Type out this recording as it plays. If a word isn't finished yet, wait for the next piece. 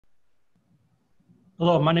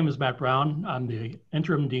Hello, my name is Matt Brown. I'm the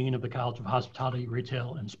Interim Dean of the College of Hospitality,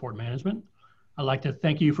 Retail, and Sport Management. I'd like to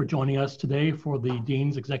thank you for joining us today for the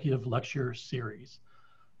Dean's Executive Lecture Series.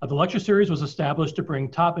 The lecture series was established to bring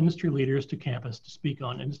top industry leaders to campus to speak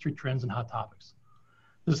on industry trends and hot topics.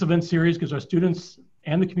 This event series gives our students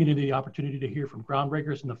and the community the opportunity to hear from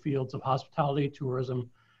groundbreakers in the fields of hospitality, tourism,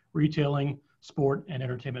 retailing, sport, and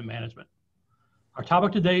entertainment management. Our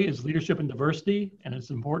topic today is leadership and diversity, and it's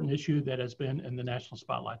an important issue that has been in the national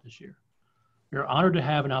spotlight this year. We are honored to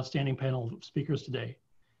have an outstanding panel of speakers today,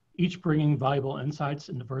 each bringing valuable insights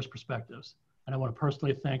and diverse perspectives, and I want to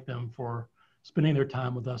personally thank them for spending their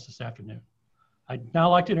time with us this afternoon. I'd now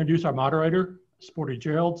like to introduce our moderator, Sporty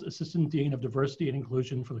Jeralds, Assistant Dean of Diversity and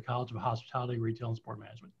Inclusion for the College of Hospitality, Retail, and Sport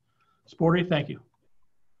Management. Sporty, thank you.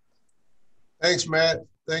 Thanks, Matt.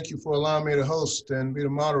 Thank you for allowing me to host and be the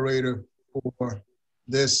moderator for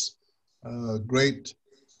this great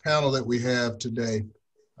panel that we have today.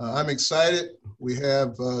 I'm excited. We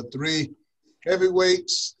have three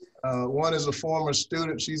heavyweights. One is a former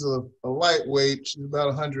student. She's a lightweight. She's about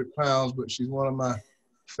 100 pounds, but she's one of my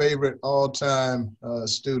favorite all-time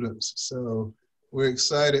students. So we're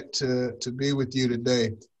excited to be with you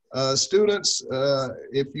today. Students,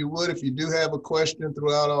 if you do have a question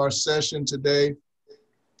throughout our session today,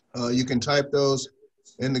 you can type those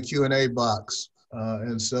in the Q&A box.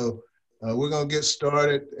 And so we're going to get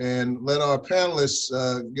started and let our panelists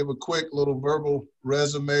give a quick little verbal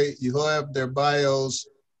resume. You'll have their bios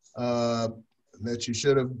that you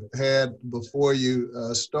should have had before you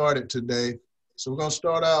started today. So we're going to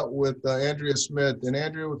start out with Andrea Smith. And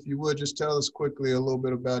Andrea, if you would, just tell us quickly a little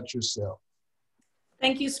bit about yourself.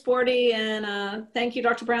 Thank you, Sporty, and thank you,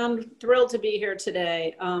 Dr. Brown. Thrilled to be here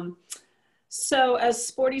today. So as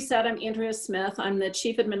Sporty said, I'm Andrea Smith. I'm the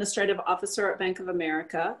Chief Administrative Officer at Bank of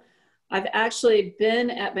America. I've actually been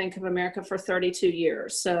at Bank of America for 32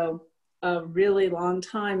 years, so a really long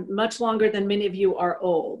time, much longer than many of you are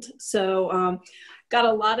old. So got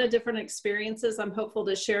a lot of different experiences I'm hopeful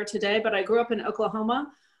to share today, but I grew up in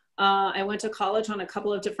Oklahoma. I went to college on a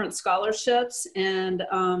couple of different scholarships and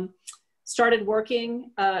started working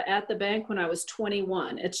at the bank when I was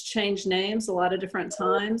 21. It's changed names a lot of different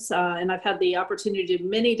times, and I've had the opportunity to do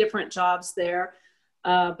many different jobs there,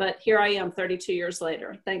 but here I am 32 years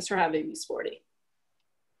later. Thanks for having me, Sporty.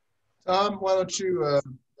 Tom, why don't you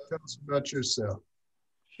tell us about yourself?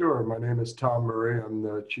 Sure, my name is Tom Murray. I'm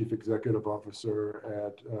the Chief Executive Officer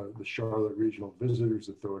at the Charlotte Regional Visitors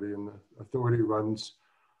Authority, and the authority runs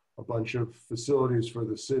a bunch of facilities for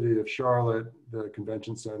the city of Charlotte, the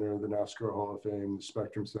Convention Center, the NASCAR Hall of Fame, the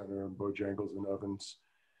Spectrum Center, and Bojangles and Ovens.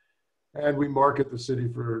 And we market the city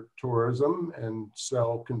for tourism and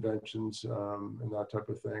sell conventions and that type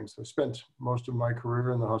of thing. So I spent most of my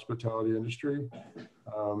career in the hospitality industry.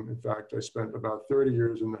 In fact, I spent about 30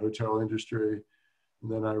 years in the hotel industry,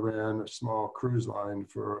 and then I ran a small cruise line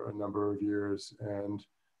for a number of years. And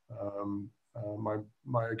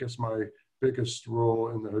I guess my biggest role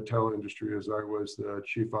in the hotel industry is I was the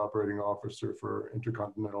Chief Operating Officer for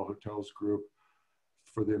Intercontinental Hotels Group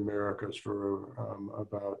for the Americas for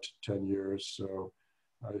about 10 years. So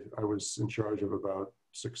I was in charge of about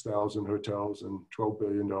 6,000 hotels and $12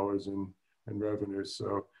 billion in revenue.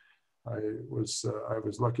 So I was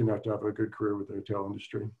lucky enough to have a good career with the hotel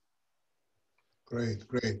industry. Great,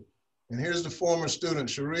 great. And here's the former student,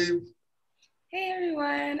 Sheree. Hey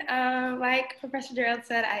everyone, like Professor Jeralds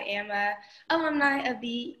said, I am an alumni of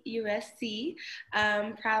the USC,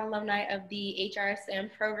 proud alumni of the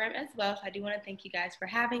HRSM program as well. So I do want to thank you guys for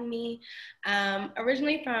having me.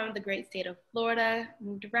 Originally from the great state of Florida,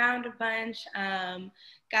 moved around a bunch,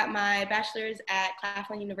 got my bachelor's at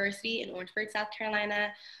Claflin University in Orangeburg, South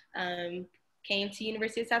Carolina. Came to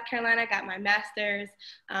University of South Carolina, got my master's,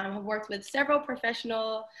 have worked with several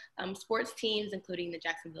professional sports teams, including the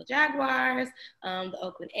Jacksonville Jaguars, the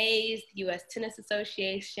Oakland A's, the U.S. Tennis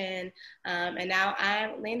Association, and now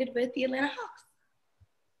I'm landed with the Atlanta Hawks.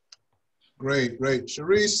 Great, great.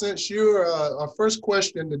 Cherise, since you're our first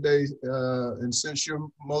question today, and since you're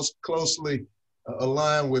most closely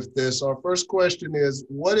aligned with this, our first question is,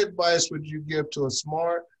 what advice would you give to a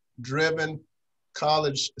smart, driven,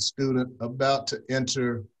 college student about to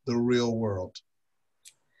enter the real world?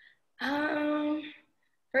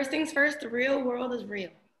 First things first, the real world is real.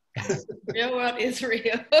 The real world is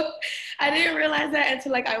real. I didn't realize that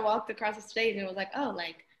until I walked across the stage and was like, oh,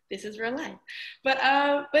 this is real life. But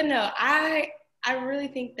no, I really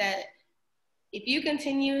think that if you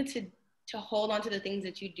continue to hold on to the things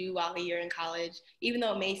that you do while you're in college, even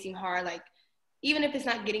though it may seem hard, even if it's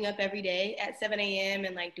not getting up every day at 7 a.m.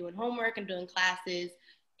 and doing homework and doing classes,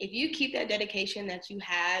 if you keep that dedication that you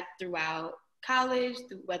had throughout college,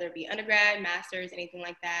 whether it be undergrad, master's, anything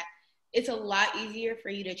like that, it's a lot easier for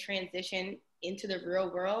you to transition into the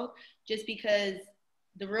real world just because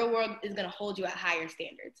the real world is going to hold you at higher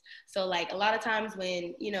standards. So like a lot of times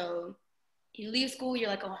when, you leave school, you're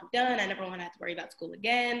like, oh, I'm done. I never want to have to worry about school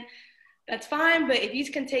again. That's fine. But if you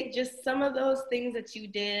can take just some of those things that you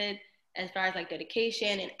did as far as like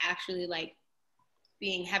dedication and actually like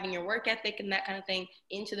having your work ethic and that kind of thing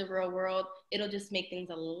into the real world, it'll just make things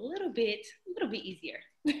a little bit easier.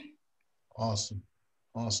 Awesome.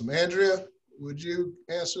 Awesome. Andrea, would you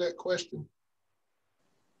answer that question?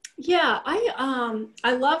 Yeah,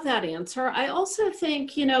 I love that answer. I also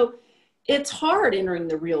think, it's hard entering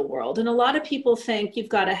the real world. And a lot of people think you've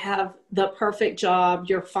got to have the perfect job,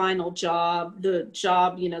 your final job, the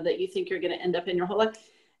job, that you think you're going to end up in your whole life.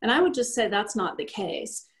 And I would just say that's not the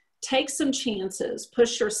case. Take some chances,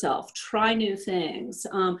 push yourself, try new things.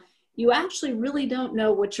 You actually really don't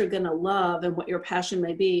know what you're going to love and what your passion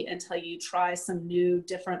may be until you try some new,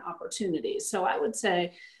 different opportunities. So I would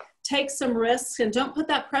say take some risks and don't put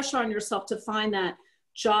that pressure on yourself to find that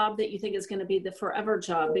job that you think is going to be the forever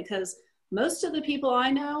job, because most of the people I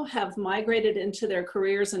know have migrated into their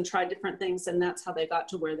careers and tried different things, and that's how they got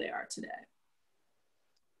to where they are today.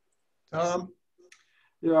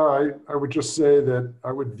 Yeah, I would just say that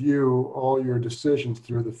I would view all your decisions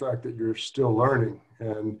through the fact that you're still learning.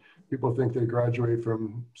 And people think they graduate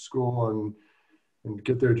from school and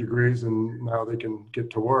get their degrees and now they can get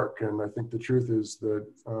to work. And I think the truth is that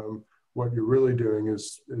what you're really doing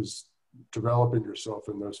is developing yourself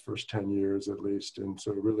in those first 10 years at least. And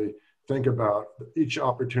so really think about each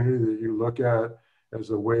opportunity that you look at as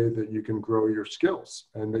a way that you can grow your skills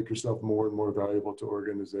and make yourself more and more valuable to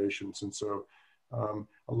organizations. And so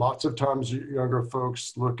lots of times younger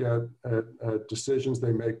folks look at decisions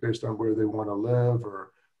they make based on where they want to live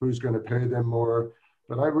or who's going to pay them more.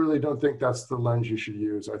 But I really don't think that's the lens you should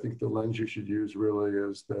use. I think the lens you should use really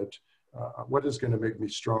is that what is going to make me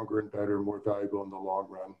stronger and better and more valuable in the long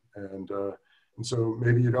run. And so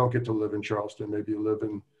maybe you don't get to live in Charleston. Maybe you live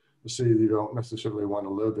in a city you don't necessarily want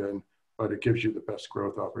to live in, but it gives you the best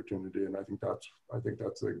growth opportunity. And I think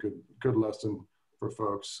that's a good lesson for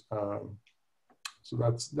folks. So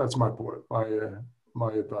that's my point,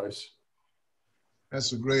 my advice.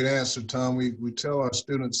 That's a great answer, Tom. We tell our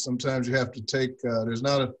students sometimes you have to take, there's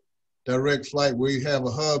not a direct flight. We have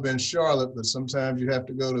a hub in Charlotte, but sometimes you have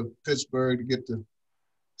to go to Pittsburgh to get to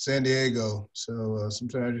San Diego. So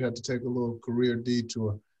sometimes you have to take a little career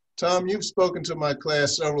detour. Tom, you've spoken to my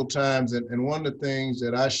class several times, and one of the things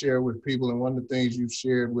that I share with people and one of the things you've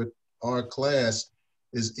shared with our class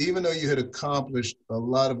is even though you had accomplished a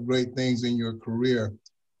lot of great things in your career,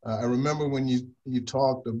 I remember when you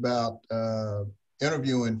talked about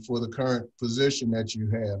interviewing for the current position that you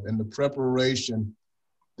have and the preparation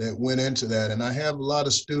that went into that. And I have a lot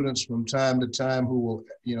of students from time to time who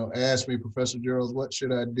will, ask me, Professor Jeralds, what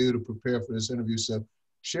should I do to prepare for this interview? So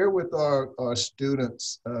share with our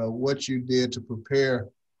students what you did to prepare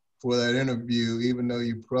for that interview, even though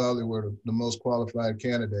you probably were the most qualified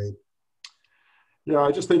candidate. Yeah,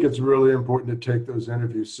 I just think it's really important to take those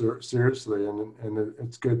interviews seriously, and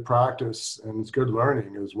it's good practice and it's good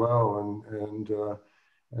learning as well.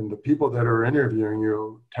 And the people that are interviewing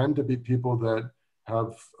you tend to be people that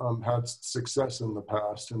have had success in the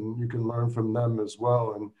past, and you can learn from them as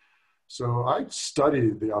well. And so I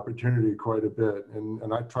studied the opportunity quite a bit,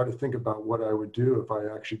 and I try to think about what I would do if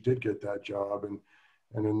I actually did get that job.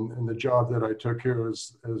 And in the job that I took here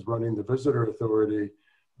as running the visitor authority,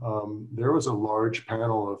 there was a large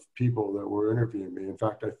panel of people that were interviewing me. In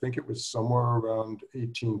fact, I think it was somewhere around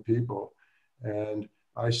 18 people. And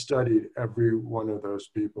I studied every one of those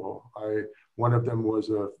people. One of them was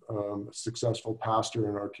a successful pastor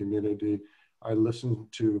in our community. I listened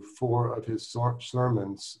to 4 of his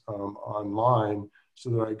sermons online so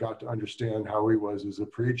that I got to understand how he was as a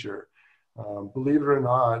preacher. Believe it or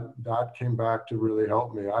not, that came back to really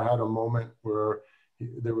help me. I had a moment where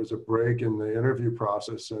there was a break in the interview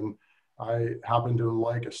process, and I happened to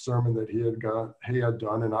like a sermon that he had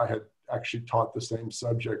done, and I had actually taught the same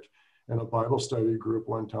subject in a Bible study group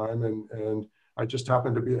one time, and I just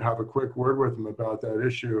happened to have a quick word with him about that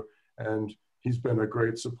issue, and he's been a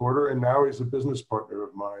great supporter, and now he's a business partner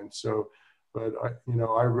of mine. So, but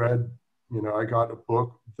I read, I got a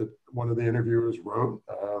book that one of the interviewers wrote.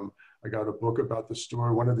 I got a book about the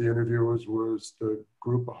story. One of the interviewers was the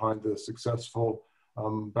group behind the successful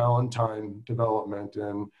Ballantine development,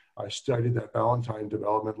 and I studied that Ballantine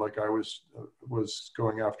development like I was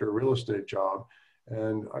going after a real estate job.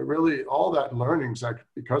 And all that learning,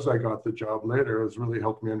 because I got the job later, has really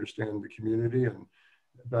helped me understand the community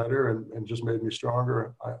better and just made me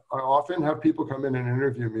stronger. I often have people come in and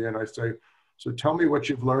interview me and I say, so tell me what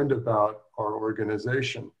you've learned about our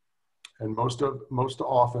organization. And most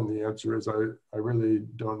often the answer is, I really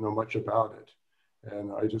don't know much about it.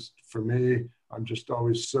 And for me, I'm just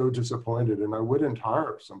always so disappointed, and I wouldn't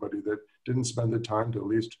hire somebody that didn't spend the time to at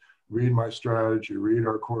least read my strategy, read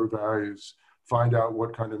our core values, find out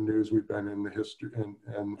what kind of news we've been in the history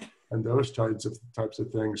and those types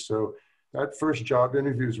of things. So that first job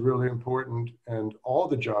interview is really important, and all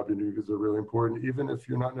the job interviews are really important, even if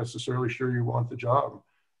you're not necessarily sure you want the job.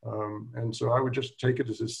 And so I would just take it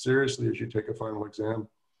as seriously as you take a final exam.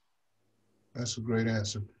 That's a great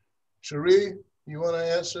answer. Cherie, you want to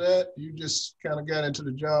answer that? You just kind of got into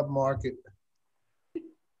the job market.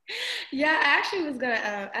 Yeah, I actually was going to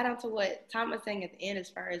add on to what Tom was saying at the end as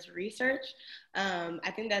far as research.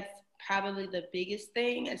 I think that's probably the biggest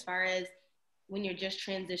thing as far as when you're just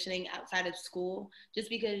transitioning outside of school, just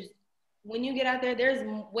because when you get out there, there's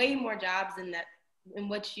way more jobs in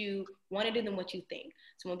what you want to do than what you think.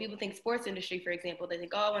 So when people think sports industry, for example, they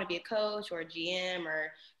think, oh, I want to be a coach or a GM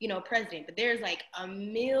or, president, but there's like a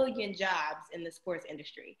million jobs in the sports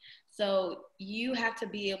industry. So you have to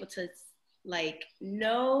be able to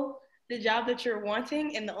know the job that you're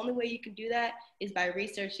wanting. And the only way you can do that is by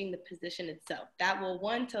researching the position itself. That will,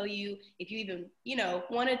 one, tell you if you even,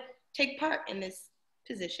 want to take part in this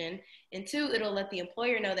position. And two, it'll let the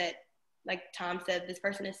employer know that, like Tom said, this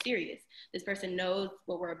person is serious. This person knows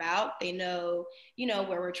what we're about. They know,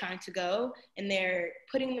 where we're trying to go, and they're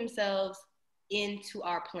putting themselves into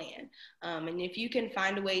our plan. And if you can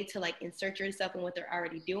find a way to insert yourself in what they're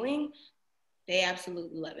already doing, they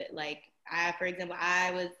absolutely love it. For example,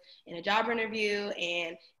 I was in a job interview,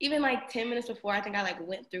 and even 10 minutes before, I think I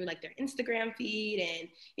went through their Instagram feed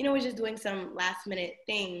and, was just doing some last minute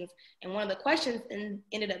things. And one of the questions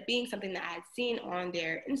ended up being something that I had seen on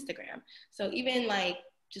their Instagram. So even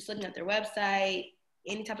just looking at their website,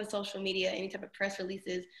 any type of social media, any type of press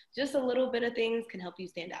releases, just a little bit of things can help you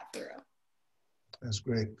stand out for real. That's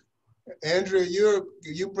great. Andrea,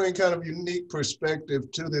 you bring kind of unique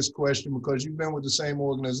perspective to this question because you've been with the same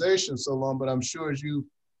organization so long, but I'm sure as you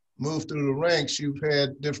move through the ranks, you've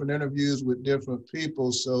had different interviews with different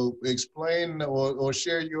people. So explain or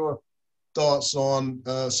share your thoughts on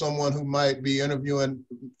someone who might be interviewing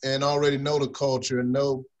and already know the culture and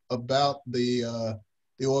know about the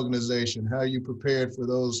organization. How you prepared for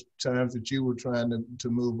those times that you were trying to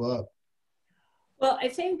move up? Well, I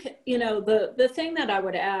think, the thing that I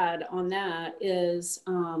would add on that is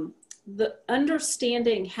the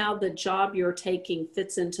understanding how the job you're taking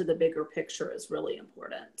fits into the bigger picture is really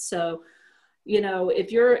important. So,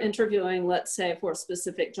 if you're interviewing, let's say for a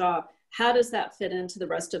specific job, how does that fit into the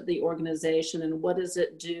rest of the organization and what does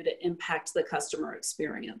it do to impact the customer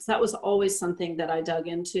experience? That was always something that I dug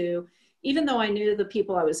into. Even though I knew the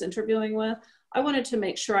people I was interviewing with, I wanted to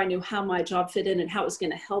make sure I knew how my job fit in and how it was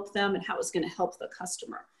going to help them and how it was going to help the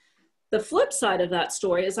customer. The flip side of that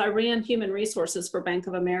story is I ran human resources for Bank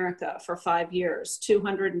of America for 5 years,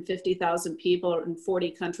 250,000 people in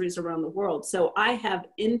 40 countries around the world. So I have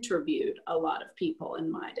interviewed a lot of people in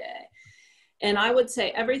my day. And I would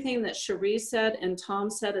say everything that Cherie said and Tom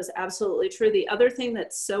said is absolutely true. The other thing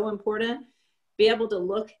that's so important, be able to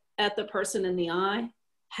look at the person in the eye,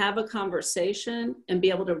 have a conversation, and be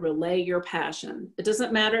able to relay your passion. It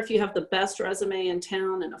doesn't matter if you have the best resume in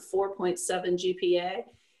town and a 4.7 GPA.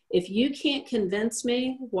 If you can't convince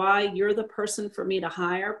me why you're the person for me to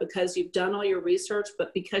hire because you've done all your research,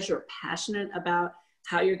 but because you're passionate about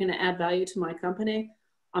how you're going to add value to my company,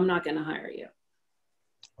 I'm not going to hire you.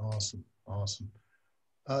 Awesome. Awesome.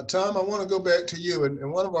 Tom, I want to go back to you.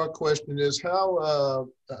 And one of our questions is how,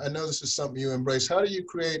 I know this is something you embrace, how do you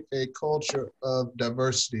create a culture of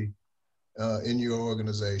diversity in your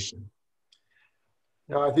organization?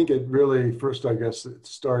 Yeah, I think it really, first, I guess it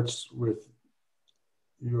starts with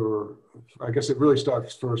it really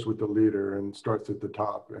starts first with the leader and starts at the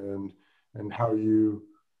top and how you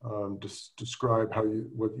describe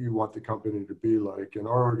what you want the company to be like. In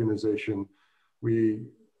our organization, we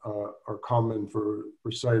are common for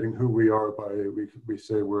reciting who we are by, we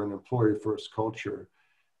say we're an employee first culture.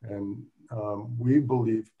 And we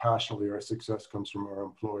believe passionately our success comes from our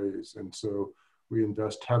employees. And so we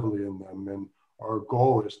invest heavily in them. And our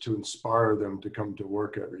goal is to inspire them to come to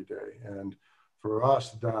work every day. And for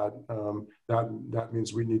us, that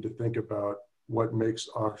means we need to think about what makes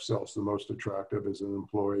ourselves the most attractive as an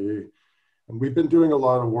employee. And we've been doing a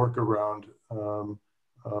lot of work around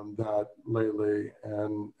that lately,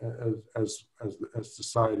 and as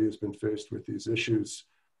society has been faced with these issues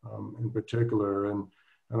in particular, and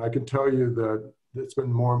I can tell you that it's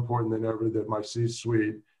been more important than ever that my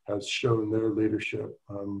C-suite has shown their leadership.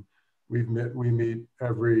 We meet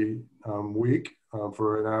every week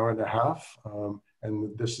for an hour and a half,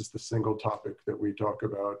 and this is the single topic that we talk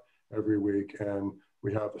about every week. And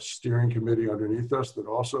we have a steering committee underneath us that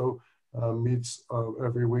also meets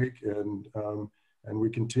every week, and we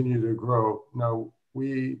continue to grow. Now,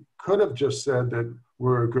 we could have just said that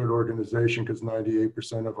we're a good organization because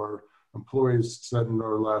 98% of our employees said in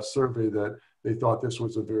our last survey that they thought this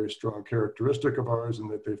was a very strong characteristic of ours and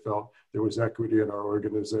that they felt there was equity in our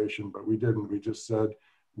organization, but we didn't. We just said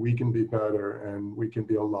we can be better and we can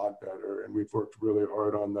be a lot better, and we've worked really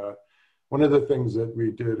hard on that. One of the things that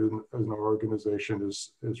we did in our organization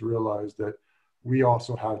is realize that we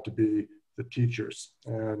also have to be the teachers,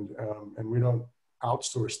 and we don't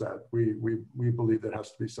outsource that. We believe that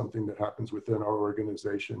has to be something that happens within our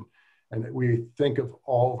organization. And we think of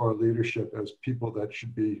all of our leadership as people that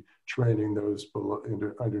should be training those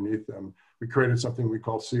underneath them. We created something we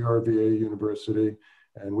call CRVA University,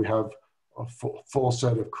 and we have a full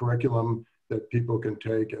set of curriculum that people can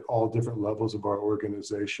take at all different levels of our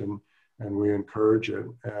organization, and we encourage it.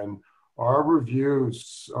 And our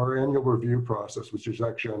reviews, our annual review process, which is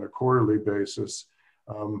actually on a quarterly basis,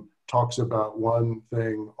 talks about one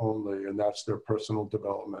thing only, and that's their personal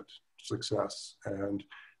development success. And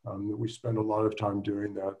we spend a lot of time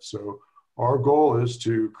doing that. So our goal is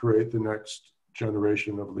to create the next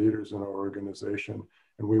generation of leaders in our organization.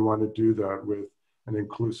 And we want to do that with an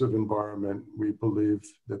inclusive environment. We believe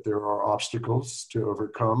that there are obstacles to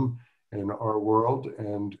overcome in our world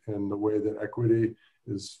and in the way that equity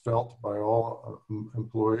is felt by all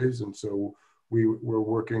employees. And so we're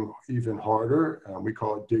working even harder. We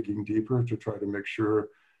call it digging deeper to try to make sure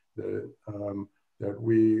that that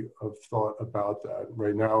we have thought about that.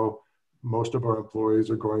 Right now, most of our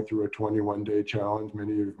employees are going through a 21-day challenge.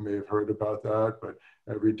 Many of you may have heard about that, but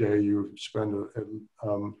every day you spend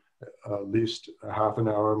at least a half an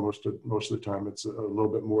hour, most of the time it's a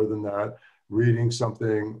little bit more than that, reading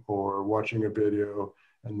something or watching a video.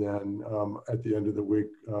 And then at the end of the week,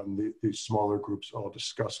 these smaller groups all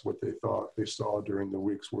discuss what they thought they saw during the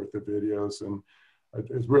week's worth of videos. And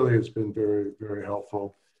it really has been very, very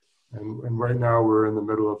helpful. And right now we're in the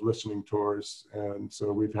middle of listening tours. And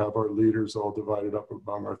so we have our leaders all divided up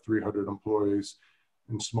among our 300 employees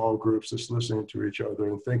in small groups, just listening to each other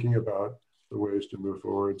and thinking about the ways to move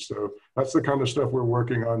forward. So that's the kind of stuff we're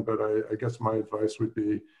working on. But I guess my advice would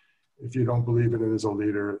be, if you don't believe in it as a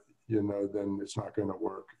leader, then it's not going to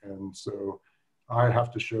work. And so I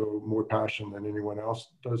have to show more passion than anyone else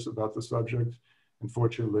does about the subject.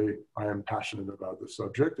 Unfortunately, I am passionate about the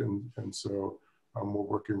subject. And so we're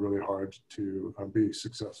working really hard to be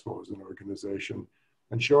successful as an organization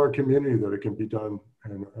and show our community that it can be done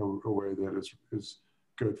in a way that is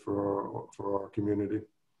good for our community.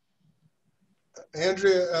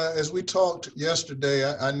 Andrea, as we talked yesterday,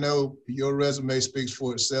 I know your resume speaks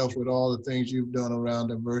for itself with all the things you've done around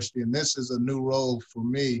diversity, and this is a new role for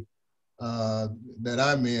me that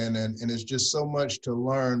I'm in, and it's just so much to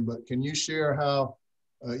learn. But can you share how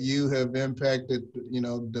you have impacted,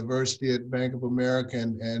 diversity at Bank of America,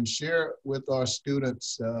 and share with our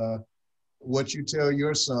students what you tell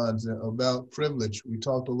your sons about privilege? We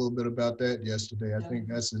talked a little bit about that yesterday. I think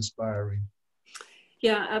that's inspiring.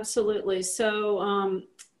 Yeah, absolutely. So,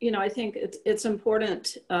 I think it's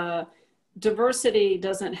important. Diversity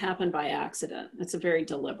doesn't happen by accident. It's a very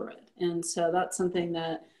deliberate. And so that's something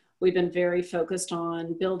that we've been very focused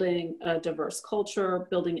on, building a diverse culture,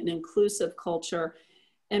 building an inclusive culture.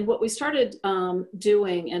 And what we started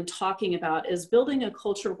doing and talking about is building a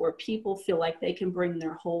culture where people feel like they can bring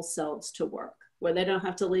their whole selves to work, where they don't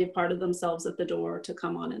have to leave part of themselves at the door to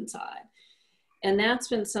come on inside. And that's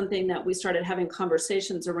been something that we started having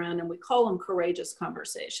conversations around, and we call them courageous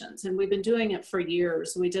conversations. And we've been doing it for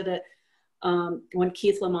years. We did it when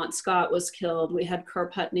Keith Lamont Scott was killed. We had Kerr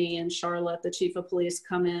Putney and Charlotte, the chief of police,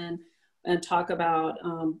 come in and talk about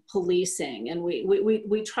policing. And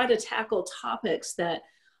we try to tackle topics that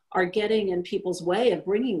are getting in people's way of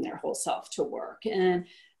bringing their whole self to work. And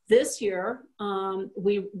this year,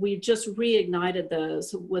 we just reignited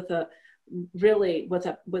those with a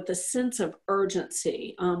sense of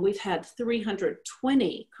urgency. We've had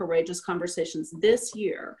 320 courageous conversations this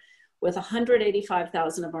year with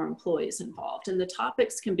 185,000 of our employees involved. And the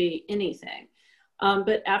topics can be anything.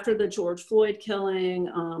 But after the George Floyd killing,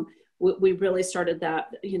 we really started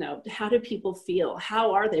that, how do people feel?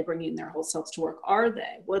 How are they bringing their whole selves to work? Are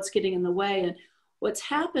they? What's getting in the way? And what's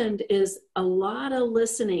happened is a lot of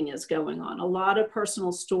listening is going on, a lot of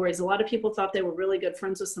personal stories. A lot of people thought they were really good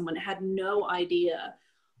friends with someone, had no idea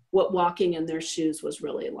what walking in their shoes was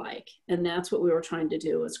really like. And that's what we were trying to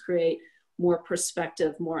do, was create more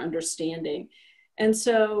perspective, more understanding. And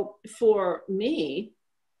so for me,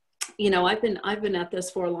 I've been at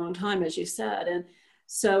this for a long time, as you said. And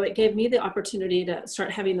so it gave me the opportunity to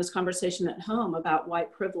start having this conversation at home about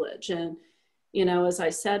white privilege. And, as I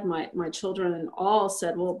said, my children all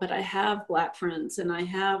said, well, but I have Black friends and I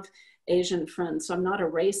have Asian friends, so I'm not a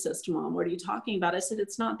racist, Mom. What are you talking about? I said,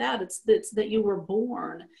 it's not that. It's that you were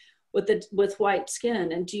born with white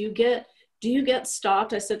skin. And do you get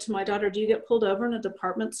stopped? I said to my daughter, do you get pulled over in a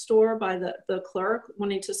department store by the clerk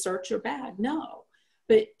wanting to search your bag? No.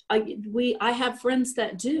 But I have friends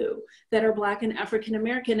that are Black and African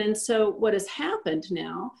American. And so what has happened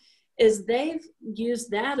now is they've used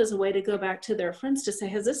that as a way to go back to their friends to say,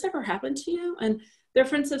 has this ever happened to you? And their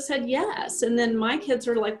friends have said yes. And then my kids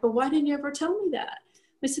are like, but why didn't you ever tell me that?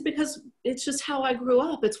 I said, because it's just how I grew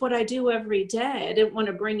up. It's what I do every day. I didn't want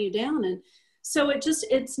to bring you down. And so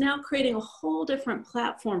it's now creating a whole different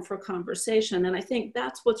platform for conversation. And I think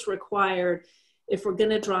that's what's required if we're going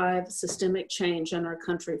to drive systemic change in our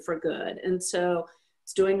country for good. And so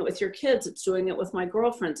it's doing it with your kids. It's doing it with my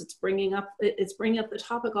girlfriends. It's bringing up the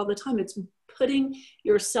topic all the time. It's putting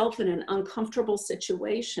yourself in an uncomfortable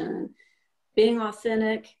situation, being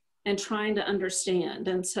authentic and trying to understand.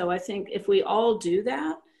 And so I think if we all do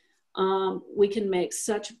that, we can make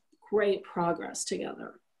such great progress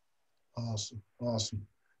together. Awesome.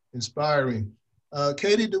 Inspiring.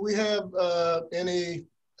 Katie, do we have any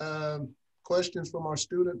questions from our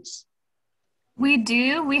students? We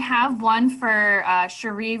do. We have one for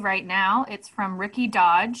Cherie right now. It's from Ricky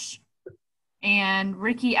Dodge. And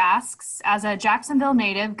Ricky asks, as a Jacksonville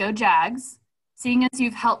native, go Jags, seeing as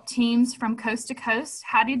you've helped teams from coast to coast,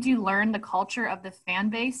 how did you learn the culture of the fan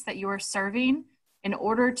base that you are serving in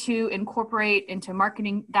order to incorporate into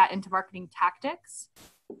marketing tactics?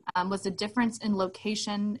 Was the difference in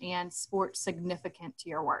location and sport significant to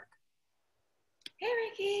your work? Hey,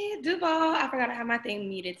 Ricky, Duval. I forgot to have my thing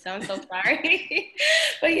muted, so I'm so sorry.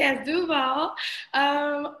 But yes, Duval.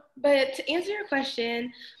 But to answer your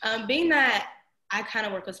question, being that I kind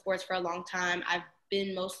of work with sports for a long time, I've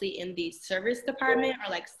been mostly in the service department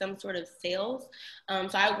or like some sort of sales. So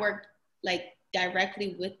I worked like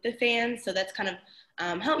directly with the fans. So that's kind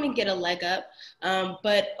of helped me get a leg up.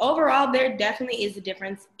 But overall, there definitely is a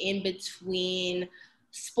difference in between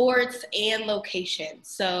sports and location.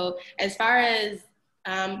 So as far as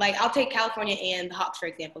like I'll take California and the Hawks, for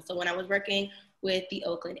example. So when I was working with the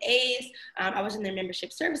Oakland A's, I was in their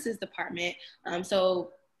membership services department. So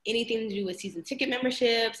anything to do with season ticket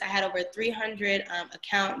memberships, I had over 300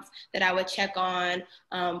 accounts that I would check on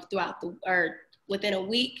within a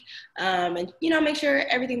week, and make sure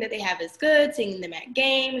everything that they have is good, seeing them at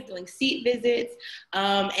games, doing seat visits,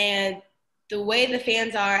 and the way the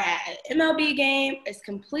fans are at an MLB game is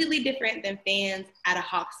completely different than fans at a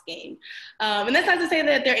Hawks game. And that's not to say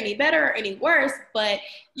that they're any better or any worse, but,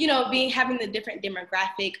 having the different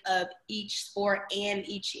demographic of each sport and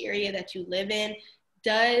each area that you live in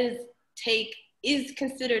is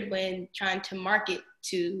considered when trying to market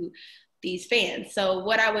to these fans. So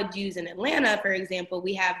what I would use in Atlanta, for example,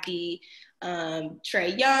 we have the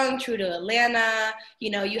Trae Young, True to Atlanta,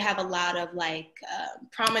 you have a lot of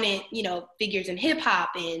prominent, figures in hip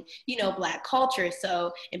hop and, Black culture.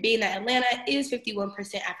 So, and being that Atlanta is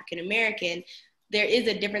 51% African-American, there is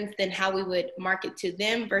a difference than how we would market to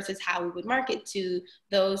them versus how we would market to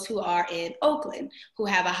those who are in Oakland, who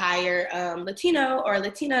have a higher Latino or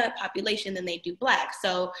Latina population than they do Black.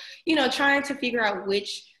 So, trying to figure out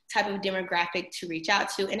which type of demographic to reach out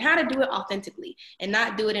to and how to do it authentically and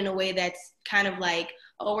not do it in a way that's kind of like,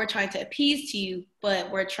 oh, we're trying to appease to you,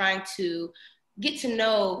 but we're trying to get to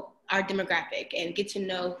know our demographic and get to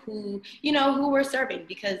know who we're serving.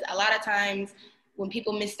 Because a lot of times when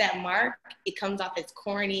people miss that mark, it comes off as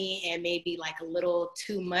corny and maybe like a little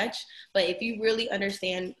too much. But if you really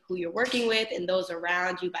understand who you're working with and those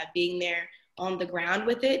around you by being there on the ground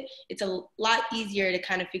with it, it's a lot easier to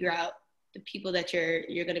kind of figure out the people that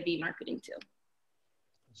you're going to be marketing to.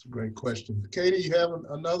 That's a great question. Katie, you have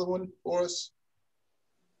another one for us?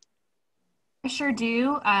 I sure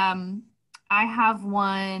do. I have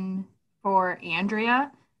one for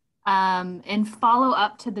Andrea. In follow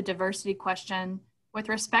up to the diversity question, with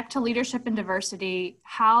respect to leadership and diversity,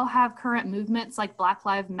 how have current movements like Black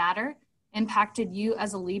Lives Matter impacted you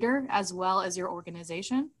as a leader as well as your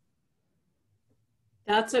organization?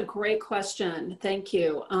 That's a great question. Thank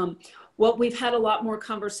you. Well, we've had a lot more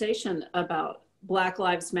conversation about Black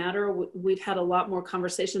Lives Matter. We've had a lot more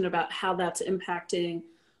conversation about how that's impacting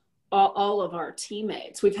all of our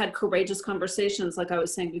teammates. We've had courageous conversations, like I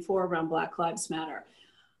was saying before, around Black Lives Matter.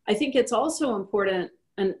 I think it's also important,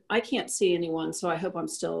 and I can't see anyone, so I hope I'm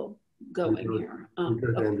still going here.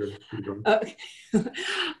 Okay.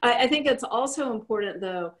 I think it's also important,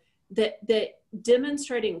 though, that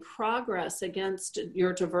demonstrating progress against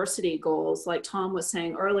your diversity goals, like Tom was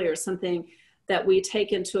saying earlier, something that we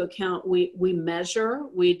take into account, we measure,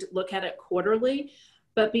 we look at it quarterly,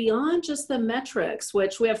 but beyond just the metrics,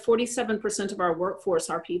 which we have 47% of our workforce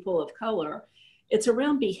are people of color, it's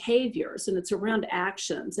around behaviors, and it's around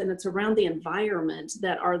actions, and it's around the environment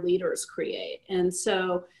that our leaders create. And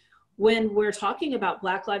so when we're talking about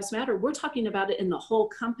Black Lives Matter, we're talking about it in the whole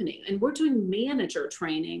company, and we're doing manager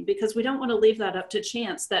training because we don't want to leave that up to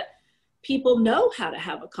chance that people know how to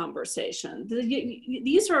have a conversation.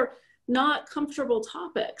 These are not comfortable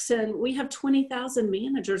topics, and we have 20,000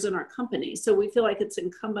 managers in our company. So we feel like it's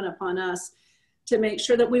incumbent upon us to make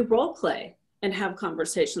sure that we role play and have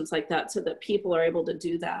conversations like that so that people are able to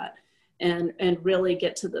do that and really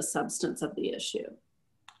get to the substance of the issue.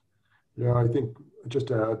 Yeah, I think just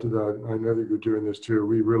to add to that, I know that you're doing this too,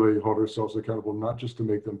 we really hold ourselves accountable, not just to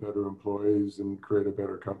make them better employees and create a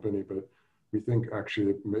better company, but we think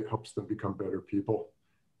actually it helps them become better people.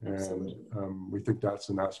 And we think that's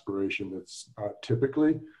an aspiration that's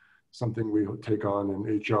typically something we take on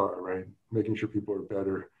in HR, right? Making sure people are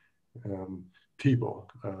better people.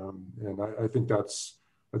 And I think that's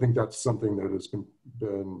something that has been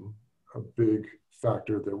a big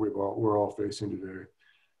factor that we're all facing today.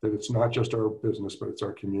 That it's not just our business, but it's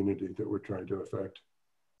our community that we're trying to affect.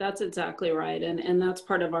 That's exactly right. And that's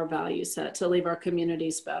part of our value set, to leave our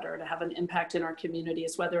communities better, to have an impact in our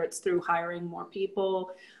communities, whether it's through hiring more people,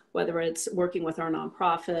 whether it's working with our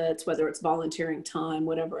nonprofits, whether it's volunteering time,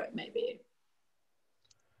 whatever it may be.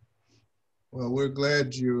 Well, we're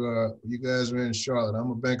glad you guys are in Charlotte. I'm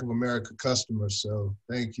a Bank of America customer, so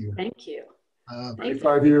thank you. Thank you.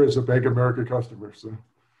 25 years of Bank of America customer, so.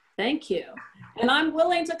 Thank you. And I'm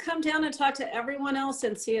willing to come down and talk to everyone else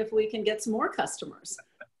and see if we can get some more customers.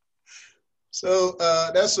 So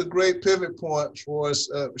that's a great pivot point for us.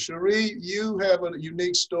 Cherie, you have a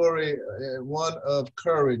unique story, one of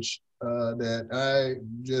courage that I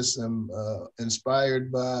just am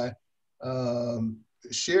inspired by.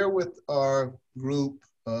 Share with our group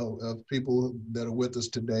of people that are with us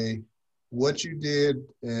today what you did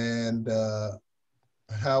and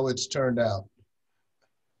how it's turned out.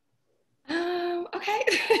 Okay.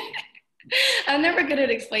 I'm never good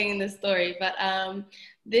at explaining this story, but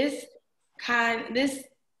this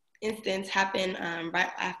instance happened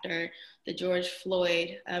right after the George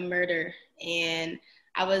Floyd murder. And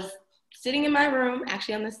I was sitting in my room,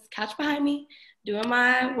 actually on this couch behind me, doing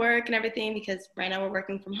my work and everything, because right now we're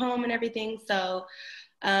working from home and everything. So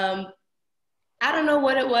I don't know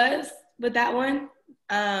what it was with that one,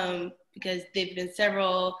 because there've been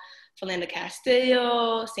several, Philando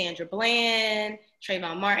Castillo, Sandra Bland,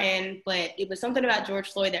 Trayvon Martin, but it was something about George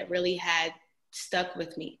Floyd that really had stuck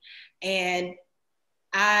with me. And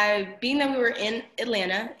being that we were in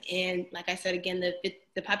Atlanta, and like I said, again,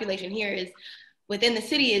 the population here is, within the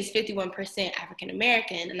city is 51%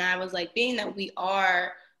 African-American. And I was like, being that we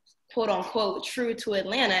are, quote unquote, true to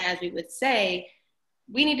Atlanta, as we would say,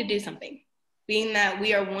 we need to do something. Being that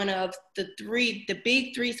we are one of the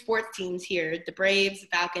big three sports teams here, the Braves, the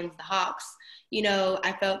Falcons, the Hawks,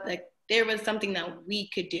 I felt like there was something that we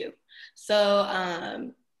could do. So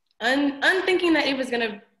unthinking that it was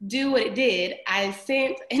gonna do what it did, I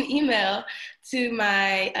sent an email to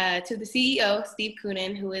to the CEO, Steve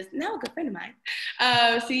Koonin, who is now a good friend of mine.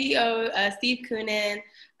 CEO Steve Koonin,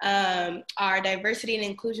 our diversity and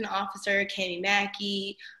inclusion officer, Kenny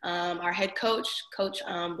Mackey, our head coach, Coach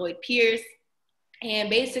Lloyd Pierce,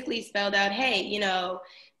 and basically spelled out, hey,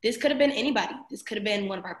 this could have been anybody. This could have been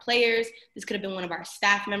one of our players. This could have been one of our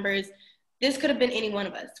staff members. This could have been any one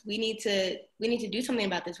of us. We need to do something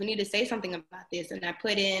about this. We need to say something about this. And I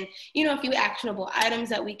put in, a few actionable items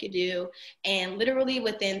that we could do. And literally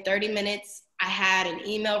within 30 minutes, I had an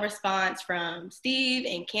email response from Steve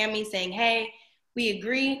and Cammie saying, hey, we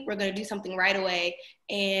agree. We're going to do something right away.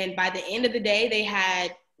 And by the end of the day, they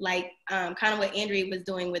had kind of what Andrea was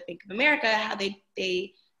doing with Bank of America, how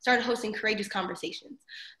they started hosting courageous conversations.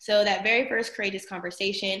 So that very first courageous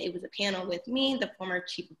conversation, it was a panel with me, the former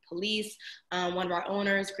chief of police, one of our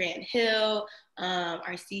owners, Grant Hill,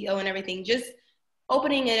 our CEO and everything, just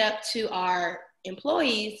opening it up to our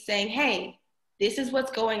employees saying, hey, this is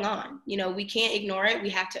what's going on. We can't ignore it. We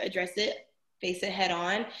have to address it, face it head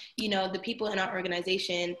on. The people in our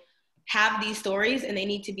organization have these stories and they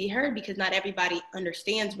need to be heard because not everybody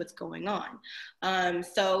understands what's going on.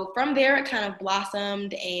 So from there, it kind of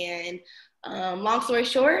blossomed, and long story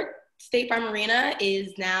short, State Farm Arena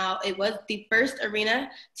is now, it was the first arena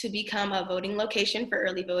to become a voting location for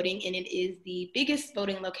early voting, and it is the biggest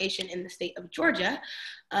voting location in the state of Georgia.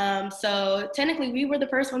 So technically we were the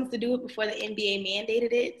first ones to do it before the NBA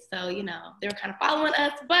mandated it. So, you know, they were kind of following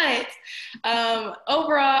us, but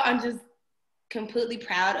overall, I'm just completely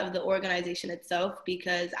proud of the organization itself,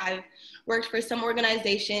 because I've worked for some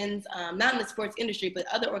organizations, not in the sports industry, but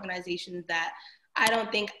other organizations that I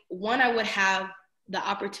don't think, one, I would have the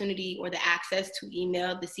opportunity or the access to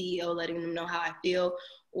email the CEO letting them know how I feel,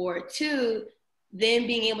 or two, then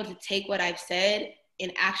being able to take what I've said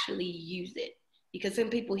and actually use it. Because some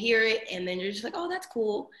people hear it and then you're just like, oh, that's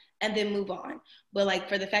cool, and then move on. But like,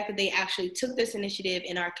 for the fact that they actually took this initiative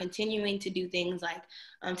and are continuing to do things like,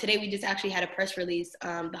 today we just actually had a press release,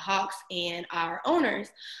 the Hawks and our owners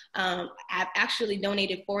have actually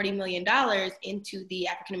donated $40 million into the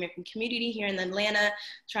African-American community here in Atlanta,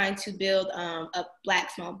 trying to build up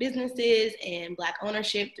Black small businesses and Black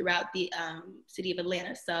ownership throughout the city of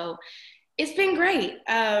Atlanta. So it's been great,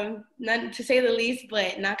 not to say the least,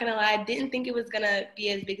 but not gonna lie, I didn't think it was gonna be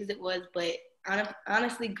as big as it was, but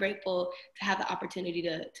honestly grateful to have the opportunity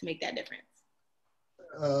to make that difference.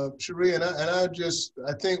 Cherie, I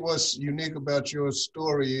think what's unique about your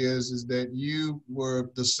story is that you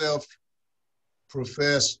were the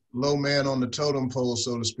self-professed low man on the totem pole,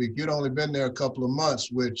 so to speak. You'd only been there a couple of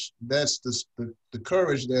months, which that's the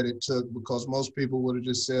courage that it took, because most people would have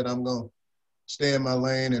just said, I'm going to stay in my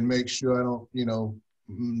lane and make sure I don't, you know,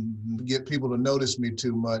 get people to notice me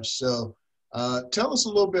too much. So tell us a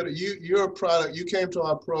little bit. You're a product. You came to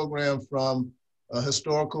our program from a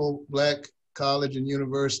historical Black college and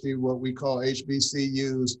university, what we call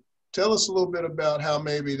HBCUs. Tell us a little bit about how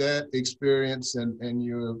maybe that experience and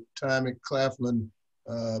your time at Claflin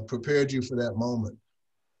prepared you for that moment.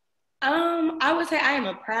 I would say I am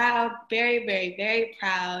a proud, very, very, very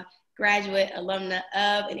proud graduate alumna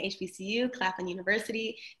of an HBCU, Claflin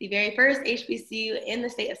University, the very first HBCU in the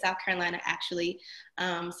state of South Carolina, actually.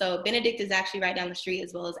 So Benedict is actually right down the street,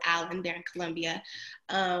 as well as Allen there in Columbia.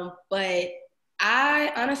 But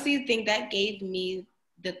I honestly think that gave me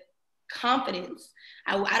the confidence.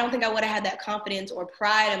 I don't think I would have had that confidence or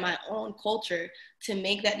pride in my own culture to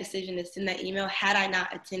make that decision to send that email had I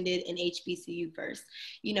not attended an HBCU first.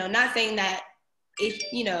 You know, not saying that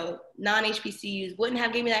you know, non-HBCUs wouldn't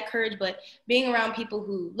have given me that courage, but being around people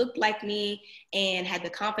who looked like me and had the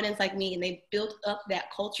confidence like me, and they built up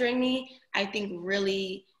that culture in me, I think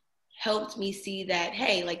really helped me see that,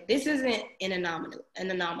 hey, like, this isn't an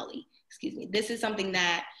anomaly, excuse me. This is something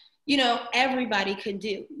that, you know, everybody could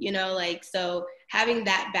do, you know, like, so having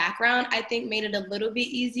that background, I think made it a little bit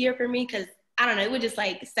easier for me, because I don't know, it was just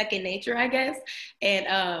like second nature, I guess. And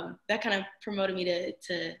that kind of promoted me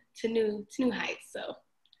to new heights. So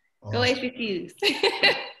go HBCUs.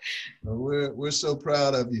 We're so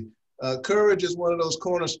proud of you. Courage is one of those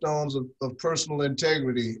cornerstones of personal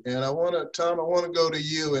integrity. And Tom, I want to go to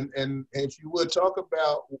you, and if you would talk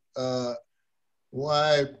about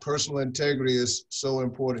why personal integrity is so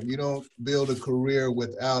important. You don't build a career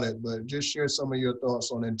without it, but just share some of your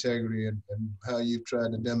thoughts on integrity and how you've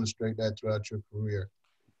tried to demonstrate that throughout your career.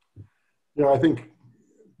 Yeah, I think,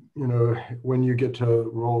 you know, when you get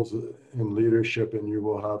to roles in leadership and you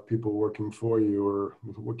will have people working for you, or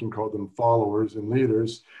we can call them followers and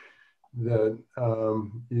leaders, that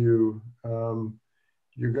you're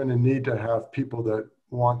going to need to have people that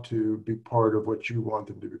want to be part of what you want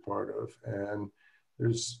them to be part of. And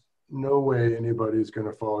there's no way anybody's going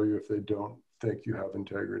to follow you if they don't think you have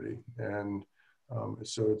integrity. And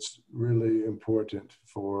so it's really important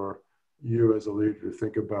for you as a leader to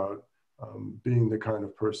think about being the kind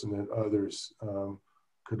of person that others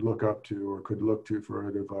could look up to, or could look to for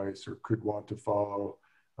advice, or could want to follow.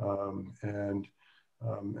 And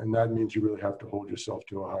that means you really have to hold yourself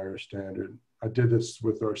to a higher standard. I did this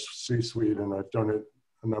with our C-suite, and I've done it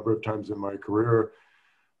a number of times in my career.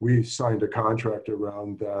 We signed a contract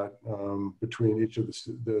around that between each of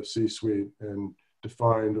the C-suite, and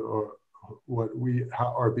defined how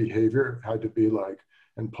our behavior had to be like,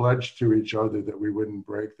 and pledged to each other that we wouldn't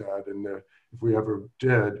break that. And that if we ever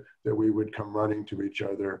did, that we would come running to each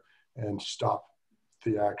other and stop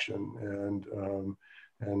the action.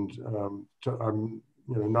 And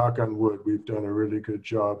you know, knock on wood, we've done a really good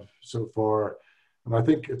job so far. And I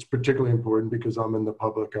think it's particularly important because I'm in the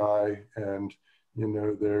public eye, and you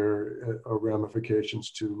know, there are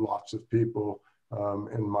ramifications to lots of people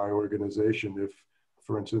in my organization. If,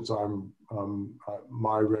 for instance,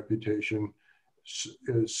 my reputation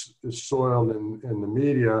is soiled in the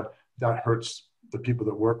media, that hurts the people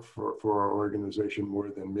that work for our organization more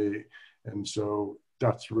than me. And so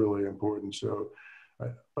that's really important. So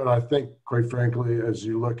But I think, quite frankly, as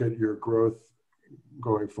you look at your growth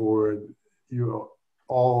going forward,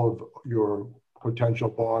 all of your potential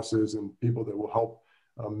bosses and people that will help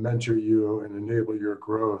mentor you and enable your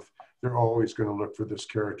growth, they're always going to look for this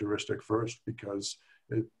characteristic first, because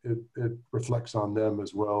it reflects on them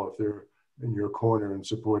as well if they're in your corner and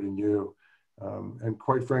supporting you. And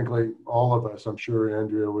quite frankly, all of us, I'm sure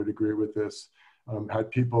Andrea would agree with this, had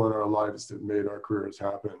people in our lives that made our careers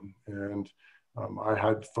happen. And I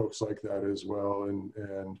had folks like that as well.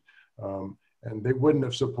 And they wouldn't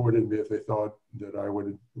have supported me if they thought that I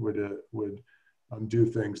would do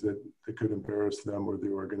things that could embarrass them or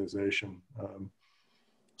the organization.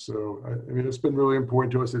 So, I mean, it's been really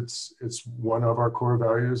important to us. It's one of our core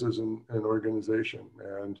values as an organization,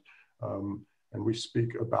 and we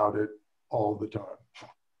speak about it all the time.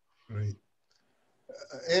 Great.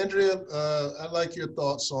 Andrea, I'd like your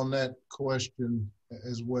thoughts on that question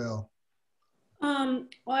as well.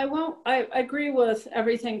 Well, I agree with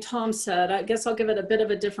everything Tom said. I guess I'll give it a bit of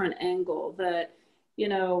a different angle that, you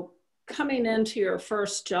know, coming into your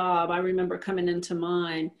first job, I remember coming into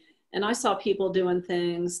mine and I saw people doing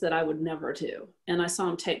things that I would never do. And I saw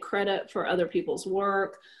them take credit for other people's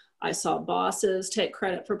work. I saw bosses take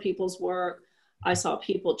credit for people's work. I saw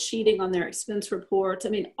people cheating on their expense reports. I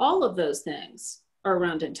mean, all of those things are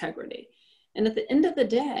around integrity. And at the end of the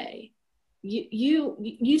day,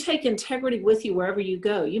 you take integrity with you wherever you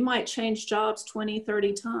go. You might change jobs 20,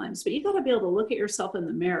 30 times, but you got to be able to look at yourself in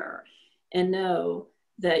the mirror and know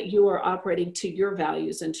that you are operating to your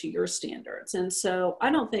values and to your standards. And so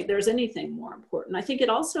I don't think there's anything more important. I think it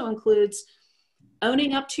also includes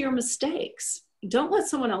owning up to your mistakes. Don't let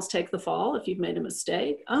someone else take the fall. If you've made a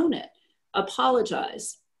mistake, own it,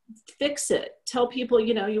 apologize, fix it, tell people,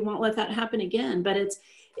 you know, you won't let that happen again. But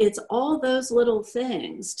it's all those little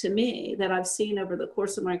things to me that I've seen over the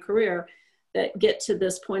course of my career that get to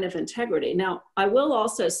this point of integrity. Now, I will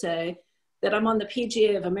also say that I'm on the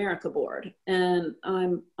PGA of America board, and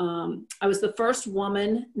I was the first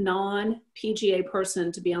woman non-PGA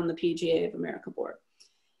person to be on the PGA of America board.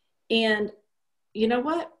 And you know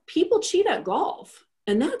what? People cheat at golf,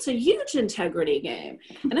 and that's a huge integrity game.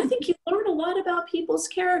 And I think you learn a lot about people's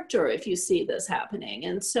character if you see this happening.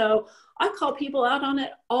 And so I call people out on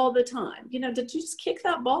it all the time. You know, did you just kick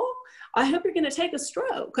that ball? I hope you're going to take a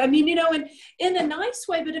stroke. I mean, you know, in a nice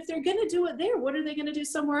way, but if they're going to do it there, what are they going to do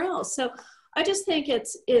somewhere else? So I just think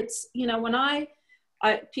it's, you know, when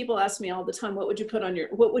people ask me all the time, what would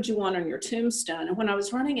you want on your tombstone? And when I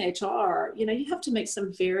was running HR, you know, you have to make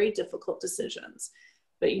some very difficult decisions,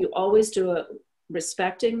 but you always do it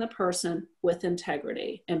respecting the person with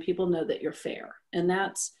integrity, and people know that you're fair. And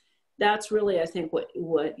that's really, I think, what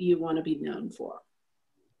you want to be known for.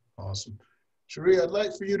 Awesome. Cherie, I'd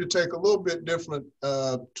like for you to take a little bit different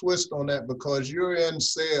twist on that, because you're in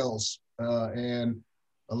sales and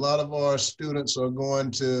a lot of our students are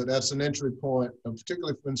that's an entry point,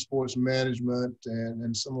 particularly in sports management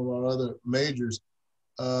and some of our other majors.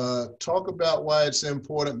 Talk about why it's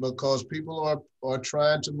important, because people are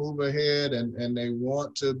trying to move ahead and they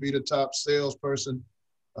want to be the top salesperson.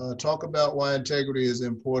 Talk about why integrity is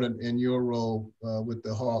important in your role with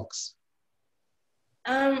the Hawks.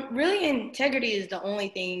 Really, integrity is the only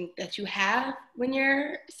thing that you have when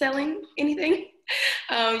you're selling anything.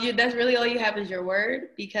 That's really all you have is your word,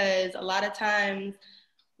 because a lot of times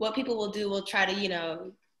what people will try to, you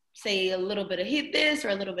know, say a little bit of hit this or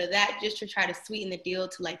a little bit of that just to try to sweeten the deal,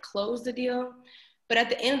 to like close the deal. But at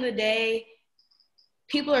the end of the day,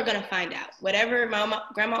 people are going to find out. Whatever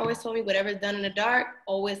grandma always told me, whatever's done in the dark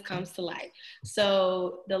always comes to light.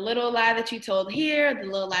 So the little lie that you told here, the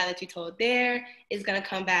little lie that you told there is going to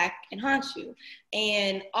come back and haunt you.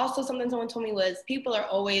 And also something someone told me was people are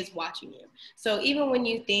always watching you. So even when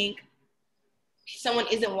you think someone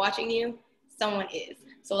isn't watching you, someone is.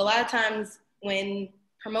 So a lot of times when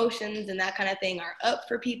promotions and that kind of thing are up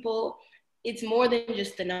for people, it's more than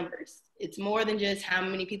just the numbers. It's more than just how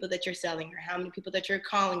many people that you're selling or how many people that you're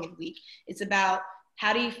calling in a week. It's about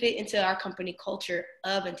how do you fit into our company culture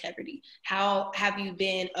of integrity? How have you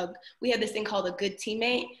been we have this thing called a good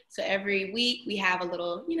teammate. So every week we have a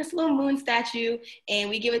little, you know, it's a little moon statue, and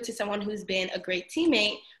we give it to someone who's been a great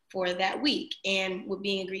teammate for that week. And what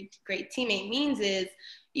being a great teammate means is,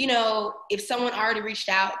 you know, if someone already reached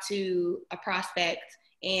out to a prospect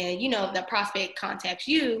and, you know, that prospect contacts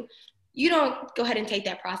you, you don't go ahead and take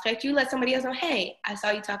that prospect. You let somebody else know, hey, I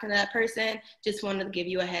saw you talking to that person, just wanted to give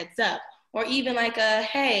you a heads up. Or even like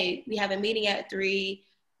hey, we have a meeting at 3,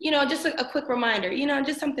 you know, just a quick reminder, you know,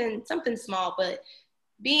 just something small. But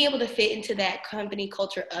being able to fit into that company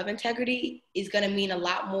culture of integrity is going to mean a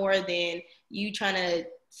lot more than you trying to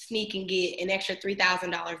sneak and get an extra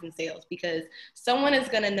 $3,000 in sales, because someone is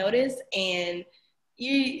going to notice, and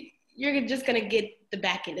you're just going to get the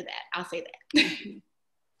back end of that. I'll say that.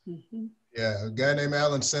 Mm-hmm. Yeah, a guy named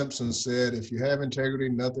Alan Simpson said, if you have integrity,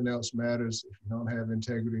 nothing else matters. If you don't have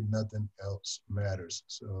integrity, nothing else matters.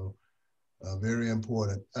 So very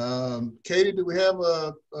important. Katie, do we have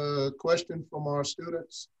a question from our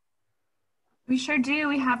students? We sure do.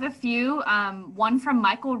 We have a few. One from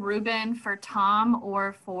Michael Rubin for Tom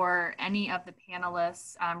or for any of the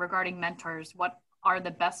panelists regarding mentors. What are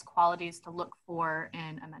the best qualities to look for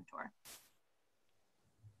in a mentor?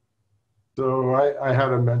 So I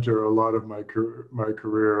had a mentor a lot of my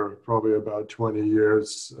career, probably about 20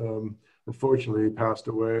 years. Unfortunately, he passed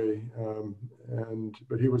away,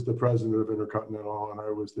 but he was the president of Intercontinental, and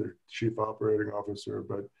I was the chief operating officer.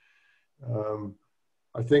 But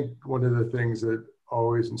I think one of the things that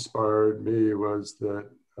always inspired me was that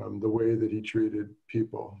the way that he treated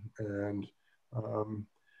people. And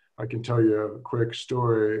I can tell you a quick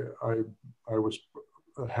story. I was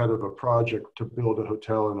head of a project to build a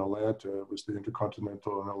hotel in Atlanta. It was the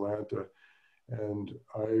Intercontinental in Atlanta. And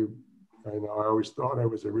I always thought I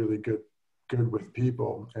was a really good with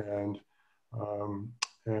people. And I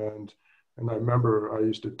remember I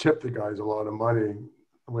used to tip the guys a lot of money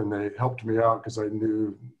when they helped me out, because I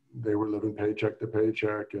knew they were living paycheck to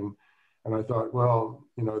paycheck. And I thought, well,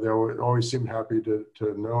 you know, they always seemed happy to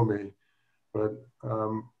know me. But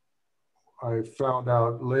I found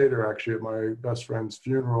out later, actually, at my best friend's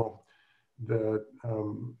funeral, that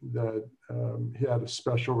he had a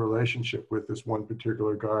special relationship with this one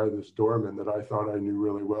particular guy, this doorman that I thought I knew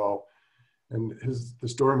really well. And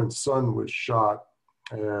this doorman's son was shot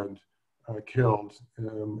and killed.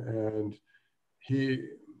 And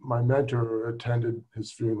my mentor attended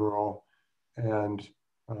his funeral and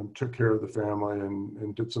took care of the family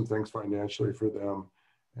and did some things financially for them.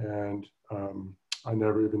 And I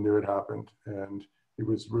never even knew it happened. And he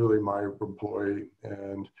was really my employee.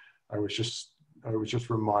 And I was just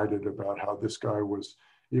reminded about how this guy was,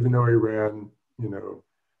 even though he ran,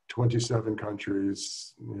 27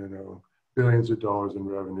 countries, billions of dollars in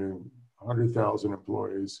revenue, 100,000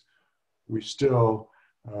 employees, he still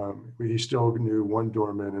knew one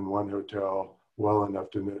doorman in one hotel well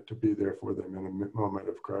enough to be there for them in a moment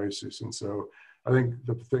of crisis. And so I think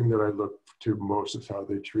the thing that I look to most is how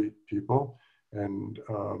they treat people. And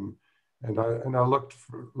I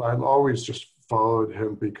always just followed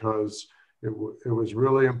him because it was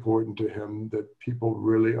really important to him that people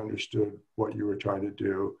really understood what you were trying to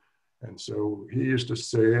do. And so he used to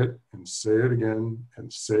say it and say it again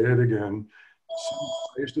and say it again. So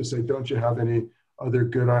I used to say, don't you have any other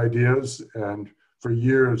good ideas? And for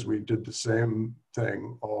years, we did the same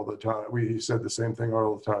thing all the time. He said the same thing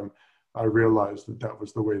all the time. I realized that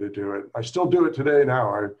was the way to do it. I still do it today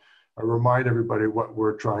now. I remind everybody what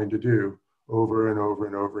we're trying to do over and over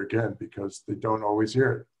and over again, because they don't always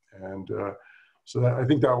hear it. And so I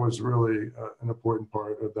think that was really an important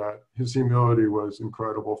part of that. His humility was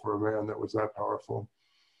incredible for a man that was that powerful.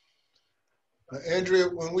 Andrea,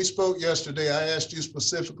 when we spoke yesterday, I asked you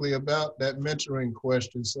specifically about that mentoring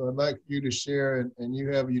question. So I'd like you to share, and you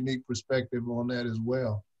have a unique perspective on that as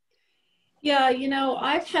well. Yeah,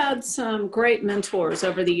 I've had some great mentors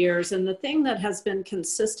over the years, and the thing that has been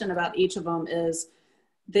consistent about each of them is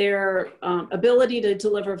their ability to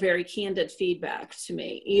deliver very candid feedback to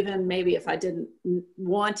me, even maybe if I didn't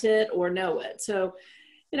want it or know it. So,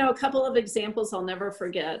 a couple of examples I'll never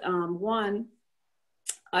forget. One,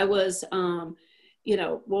 I was,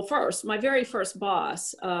 first, my very first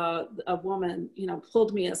boss, a woman,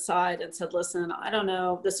 pulled me aside and said, listen, I don't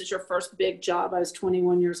know, this is your first big job. I was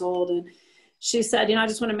 21 years old. And she said, I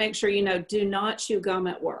just want to make sure, do not chew gum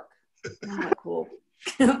at work. And I'm like, cool.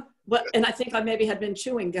 And I think I maybe had been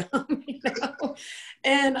chewing gum,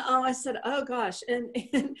 and I said, oh gosh. And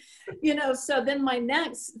so then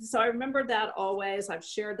so I remember that always. I've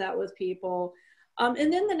shared that with people.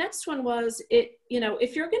 And then the next one was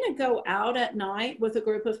if you're going to go out at night with a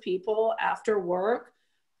group of people after work,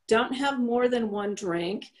 don't have more than one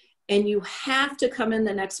drink, and you have to come in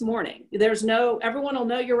the next morning. Everyone will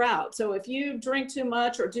know you're out. So if you drink too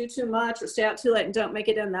much or do too much or stay out too late and don't make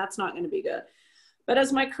it in, that's not going to be good. But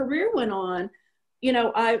as my career went on,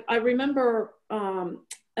 I remember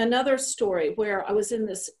another story where I was in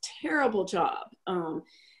this terrible job.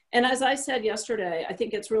 And as I said yesterday, I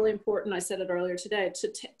think it's really important, I said it earlier today,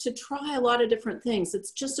 to try a lot of different things.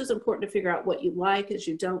 It's just as important to figure out what you like as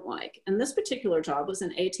you don't like. And this particular job was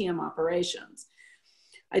in ATM operations.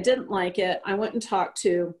 I didn't like it. I went and talked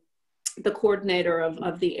to the coordinator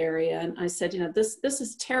of the area, and I said, this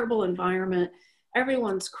is a terrible environment.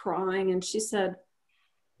 Everyone's crying. And she said,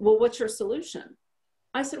 well, what's your solution?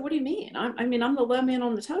 I said, what do you mean? I mean, I'm the low man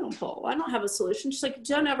on the totem pole. I don't have a solution. She's like,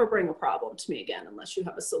 don't ever bring a problem to me again unless you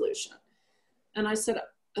have a solution. And I said,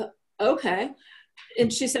 okay.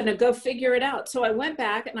 And she said, no, go figure it out. So I went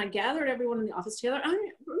back and I gathered everyone in the office together. I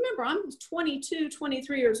remember I'm 22,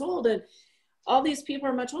 23 years old, and all these people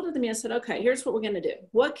are much older than me. I said, okay, here's what we're going to do.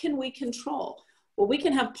 What can we control? Well, we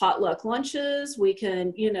can have potluck lunches. We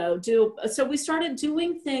can, so we started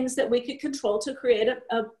doing things that we could control to create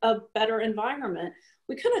a better environment.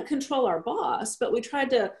 We couldn't control our boss, but we tried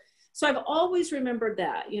to. So I've always remembered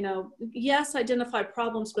that, yes, identify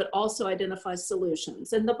problems, but also identify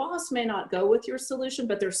solutions. And the boss may not go with your solution,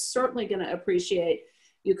 but they're certainly going to appreciate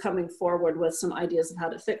you coming forward with some ideas of how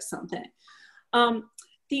to fix something.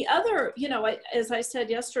 The other, as I said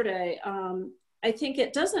yesterday, I think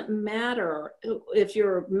it doesn't matter if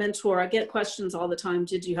you're a mentor. I get questions all the time.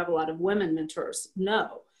 Did you have a lot of women mentors?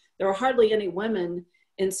 No, there were hardly any women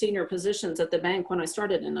in senior positions at the bank when I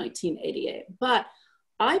started in 1988. But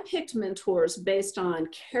I picked mentors based on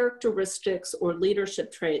characteristics or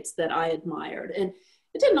leadership traits that I admired. And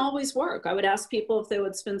it didn't always work. I would ask people if they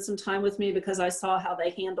would spend some time with me because I saw how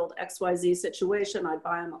they handled XYZ situation. I'd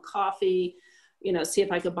buy them a coffee, see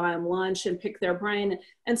if I could buy them lunch and pick their brain.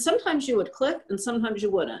 And sometimes you would click and sometimes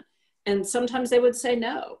you wouldn't. And sometimes they would say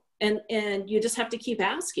no. And you just have to keep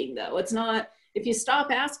asking though. It's not, if you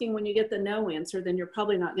stop asking when you get the no answer, then you're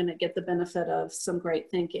probably not going to get the benefit of some great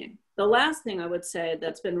thinking. The last thing I would say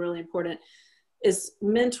that's been really important is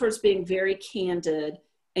mentors being very candid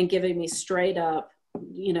and giving me straight up,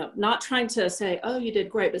 not trying to say, oh, you did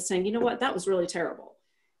great, but saying, you know what, that was really terrible.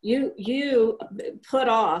 You put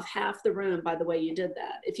off half the room by the way you did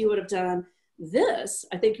that. If you would have done this,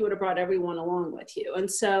 I think you would have brought everyone along with you. And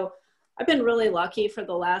so I've been really lucky for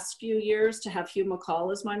the last few years to have Hugh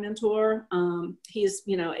McCall as my mentor. He's,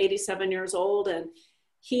 87 years old, and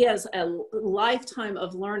he has a lifetime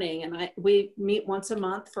of learning. And we meet once a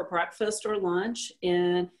month for breakfast or lunch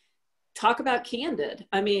and talk about candid.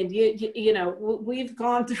 I mean, we've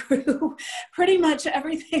gone through pretty much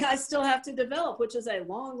everything I still have to develop, which is a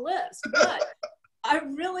long list. But I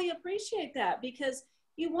really appreciate that because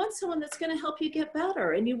you want someone that's going to help you get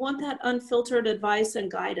better, and you want that unfiltered advice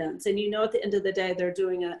and guidance. And at the end of the day, they're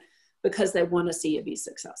doing it because they want to see you be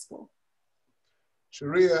successful.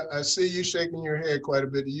 Sharia, I see you shaking your head quite a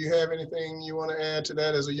bit. Do you have anything you want to add to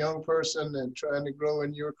that as a young person and trying to grow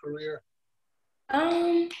in your career?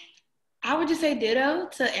 I would just say ditto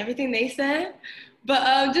to everything they said,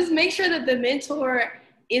 but just make sure that the mentor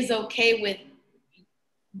is okay with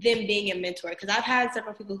them being a mentor. Because I've had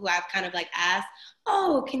several people who I've kind of asked,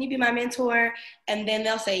 oh, can you be my mentor? And then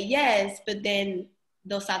they'll say yes, but then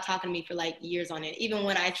they'll stop talking to me for years on it. Even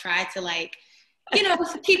when I try to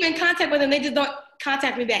keep in contact with them, they just don't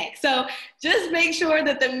contact me back. So just make sure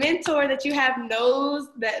that the mentor that you have knows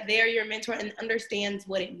that they're your mentor and understands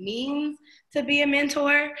what it means to be a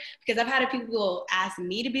mentor. Because I've had people ask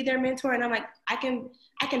me to be their mentor, and I'm like, I can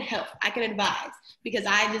help, I can advise, because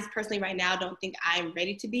I just personally right now don't think I'm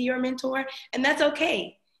ready to be your mentor, and that's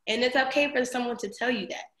okay. And it's okay for someone to tell you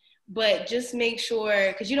that, but just make sure,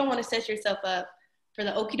 because you don't want to set yourself up for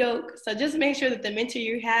the okie doke. So just make sure that the mentor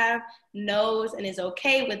you have knows and is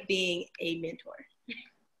okay with being a mentor.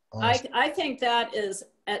 Awesome. I think that is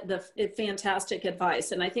fantastic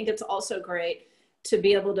advice. And I think it's also great to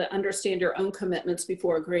be able to understand your own commitments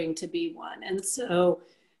before agreeing to be one. And so,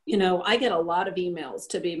 I get a lot of emails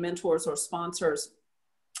to be mentors or sponsors.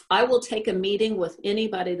 I will take a meeting with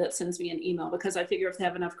anybody that sends me an email, because I figure if they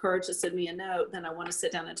have enough courage to send me a note, then I want to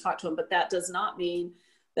sit down and talk to them. But that does not mean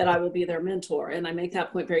that I will be their mentor. And I make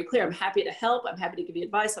that point very clear. I'm happy to help. I'm happy to give you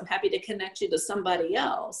advice. I'm happy to connect you to somebody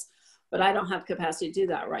else, but I don't have capacity to do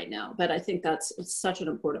that right now. But I think it's such an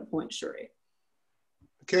important point, Shuri.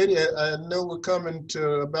 Katie, I know we're coming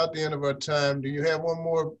to about the end of our time. Do you have one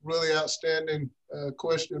more really outstanding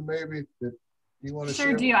question maybe that you want to share?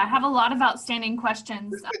 Sure do. I have a lot of outstanding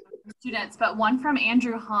questions from students, but one from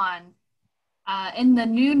Andrew Hahn. In the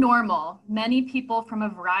new normal, many people from a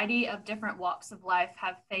variety of different walks of life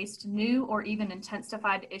have faced new or even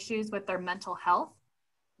intensified issues with their mental health.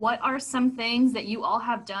 What are some things that you all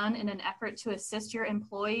have done in an effort to assist your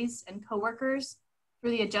employees and coworkers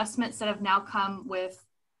through the adjustments that have now come with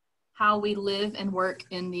how we live and work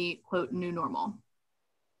in the, quote, new normal?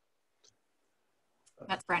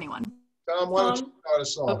 That's for anyone. Tom, why don't you start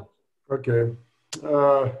us off? Okay.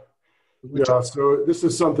 Yeah, so this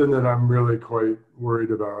is something that I'm really quite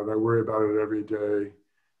worried about. I worry about it every day.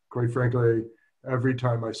 Quite frankly, every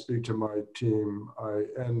time I speak to my team, I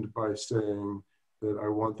end by saying that I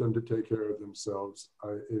want them to take care of themselves.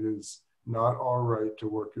 It is not all right to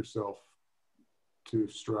work yourself to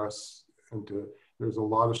stress and there's a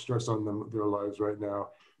lot of stress on their lives right now.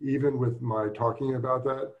 Even with my talking about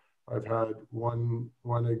that, I've had one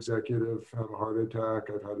executive have a heart attack.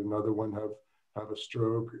 I've had another one have a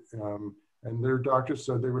stroke. And their doctors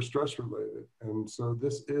said they were stress related. And so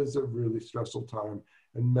this is a really stressful time,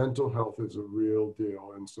 and mental health is a real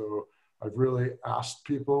deal. And so I've really asked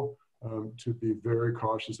people to be very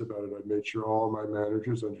cautious about it. I've made sure all my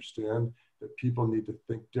managers understand that people need to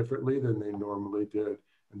think differently than they normally did,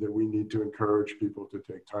 and that we need to encourage people to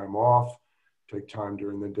take time off, take time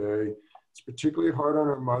during the day. It's particularly hard on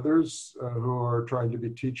our mothers who are trying to be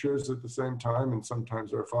teachers at the same time, and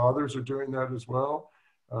sometimes our fathers are doing that as well.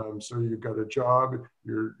 So you've got a job,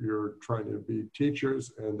 you're trying to be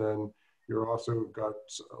teachers, and then you're also got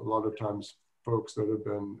a lot of times folks that have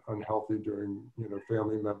been unhealthy during,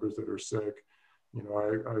 family members that are sick.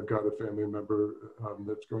 I've got a family member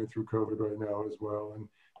that's going through COVID right now as well. And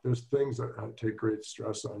there's things that take great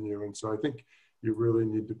stress on you. And so I think you really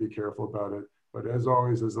need to be careful about it. But as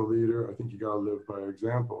always, as a leader, I think you got to live by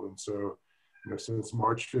example. And so, since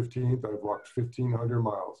March 15th, I've walked 1,500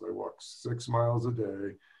 miles. I walk 6 miles a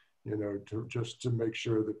day, just to make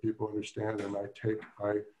sure that people understand. And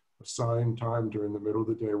I assign time during the middle of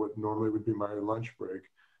the day, what normally would be my lunch break.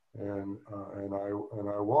 And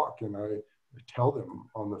I walk, and I tell them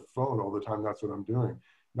on the phone all the time, that's what I'm doing.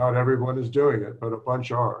 Not everyone is doing it, but a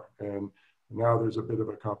bunch are. And now there's a bit of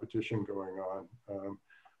a competition going on.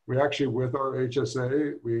 We actually, with our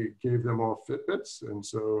HSA, we gave them all Fitbits. And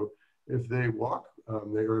so if they walk,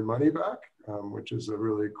 they earn money back, which is a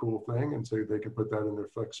really cool thing. And so they can put that in their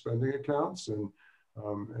flex spending accounts. And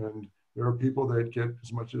there are people that get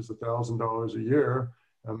as much as $1,000 a year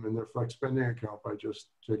in their flex spending account by just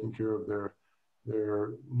taking care of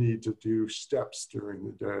their need to do steps during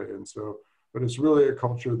the day. And so, but it's really a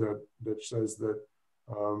culture that says that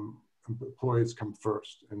employees come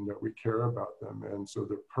first and that we care about them. And so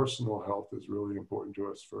their personal health is really important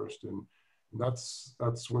to us first. And that's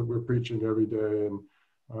what we're preaching every day. And,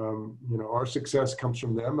 our success comes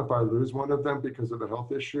from them. If I lose one of them because of a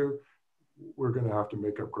health issue, we're going to have to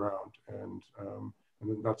make up ground. And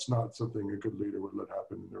that's not something a good leader would let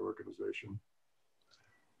happen in their organization.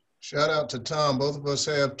 Shout out to Tom. Both of us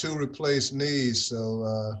have 2 replaced knees,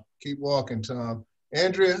 so keep walking, Tom.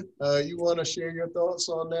 Andrea, you want to share your thoughts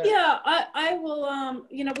on that? Yeah, I will.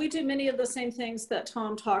 We do many of the same things that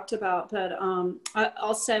Tom talked about, but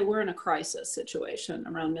I'll say we're in a crisis situation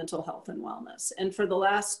around mental health and wellness. And for the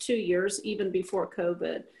last 2 years, even before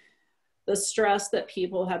COVID, the stress that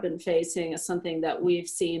people have been facing is something that we've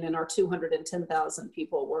seen in our 210,000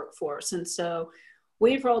 people workforce. And so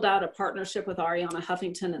we've rolled out a partnership with Ariana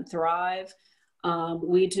Huffington and Thrive.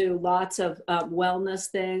 We do lots of wellness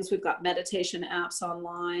things. We've got meditation apps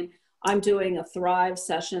online. I'm doing a Thrive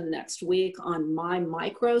session next week on my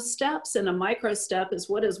micro steps. And a micro step is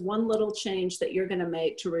what is one little change that you're going to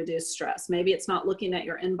make to reduce stress. Maybe it's not looking at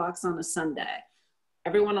your inbox on a Sunday.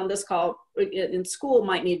 Everyone on this call in school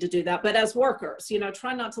might need to do that. But as workers,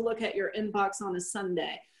 try not to look at your inbox on a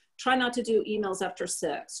Sunday. Try not to do emails after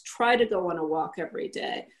 6. Try to go on a walk every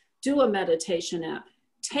day. Do a meditation app.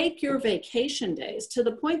 Take your vacation days. To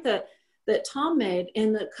the point that Tom made,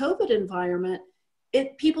 in the COVID environment,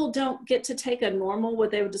 people don't get to take what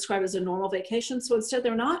they would describe as a normal vacation. So instead,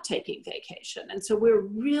 they're not taking vacation. And so we're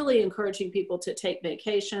really encouraging people to take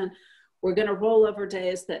vacation. We're going to roll over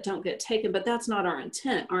days that don't get taken, but that's not our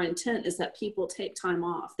intent. Our intent is that people take time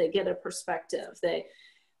off. They get a perspective. They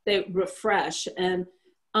refresh. And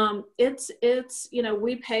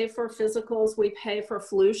we pay for physicals, we pay for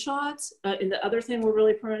flu shots. And the other thing we're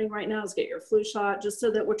really promoting right now is get your flu shot, just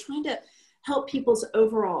so that we're trying to help people's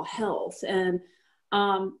overall health. And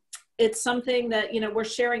it's something that, we're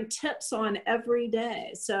sharing tips on every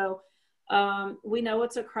day. So we know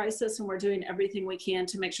it's a crisis, and we're doing everything we can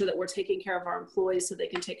to make sure that we're taking care of our employees so they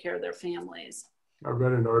can take care of their families. I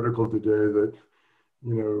read an article today that,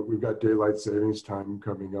 we've got daylight savings time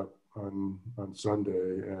coming up on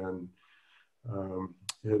Sunday, and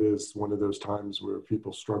it is one of those times where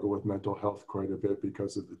people struggle with mental health quite a bit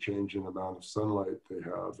because of the change in amount of sunlight they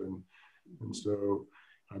have, and so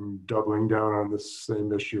I'm doubling down on this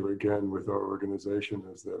same issue again with our organization,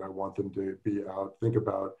 is that I want them to be out. Think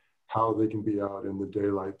about how they can be out in the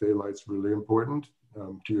daylight. Daylight's really important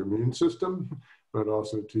to your immune system, but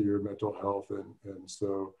also to your mental health, and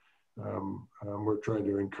so we're trying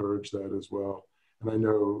to encourage that as well. And I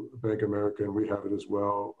know Bank of America, and we have it as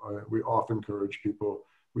well. We often encourage people,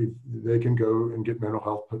 they can go and get mental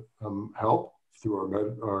health help through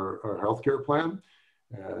our healthcare plan.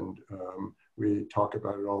 And we talk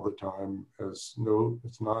about it all the time as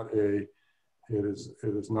it's not a It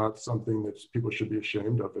is not something that people should be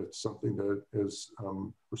ashamed of. It's something that is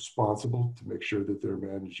responsible to make sure that they're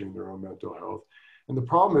managing their own mental health. And the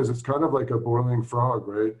problem is, it's kind of like a boiling frog,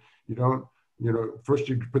 right? You don't, first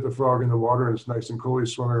you put the frog in the water and it's nice and cool,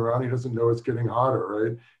 he's swimming around, he doesn't know it's getting hotter,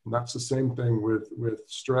 right? And that's the same thing with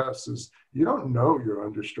stress, is you don't know you're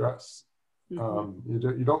under stress.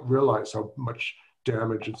 You don't realize how much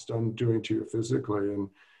damage it's doing to you physically. And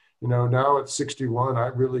now at 61, I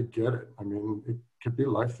really get it. I mean, it could be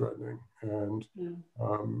life-threatening, and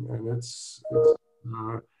it's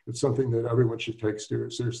something that everyone should take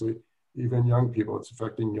seriously, even young people. It's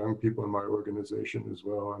affecting young people in my organization as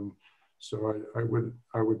well. And so I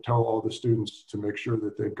would tell all the students to make sure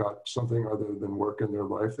that they've got something other than work in their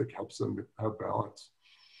life that helps them have balance.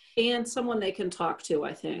 And someone they can talk to,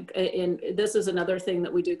 I think. And this is another thing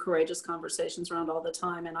that we do courageous conversations around all the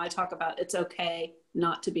time. And I talk about, it's okay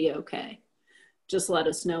not to be okay. Just let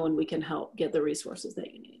us know and we can help get the resources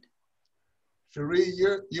that you need. Cherie,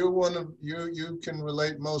 you're one of, you can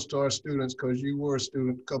relate most to our students because you were a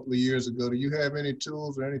student a couple of years ago. Do you have any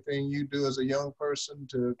tools or anything you do as a young person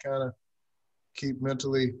to kind of keep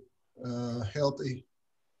mentally healthy?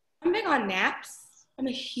 I'm big on naps. I'm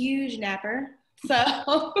a huge napper.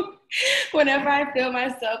 So whenever I feel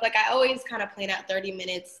myself, like I always kind of plan out 30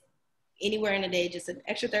 minutes anywhere in the day, just an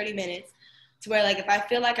extra 30 minutes, to where like if I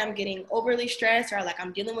feel like I'm getting overly stressed or like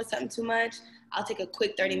I'm dealing with something too much, I'll take a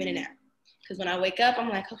quick 30-minute nap. Because when I wake up, I'm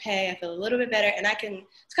like, okay, I feel a little bit better. And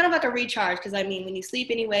it's kind of like a recharge, because I mean, when you sleep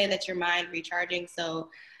anyway, that's your mind recharging. So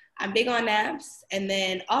I'm big on naps. And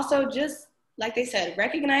then also just, like they said,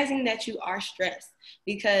 recognizing that you are stressed,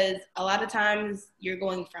 because a lot of times you're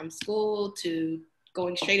going from school to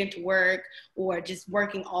going straight into work, or just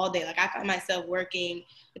working all day. Like I find myself working,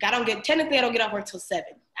 like technically I don't get off work till 7.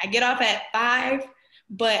 I get off at 5,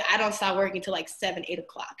 but I don't stop working till like 7, 8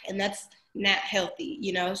 o'clock. And that's not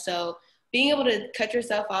healthy, So being able to cut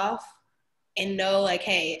yourself off and know like,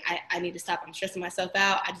 hey, I need to stop. I'm stressing myself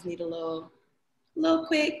out. I just need a little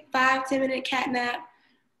quick 5-10 minute cat nap.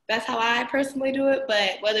 That's how I personally do it.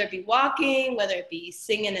 But whether it be walking, whether it be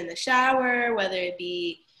singing in the shower, whether it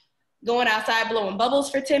be going outside blowing bubbles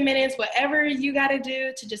for 10 minutes, whatever you got to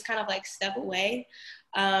do to just kind of like step away.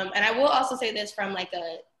 And I will also say this from I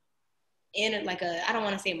don't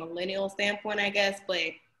want to say millennial standpoint, I guess, but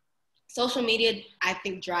social media, I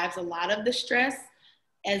think, drives a lot of the stress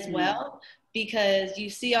as well, because you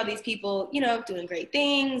see all these people, doing great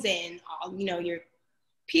things, and your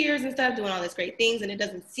peers and stuff doing all these great things, and it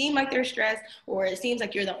doesn't seem like they're stressed, or it seems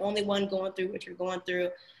like you're the only one going through what you're going through.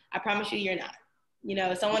 I promise you, you're not.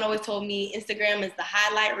 Someone always told me Instagram is the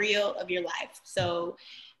highlight reel of your life. So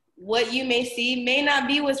what you may see may not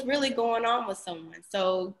be what's really going on with someone.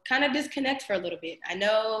 So kind of disconnect for a little bit. I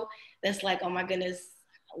know that's like, oh my goodness,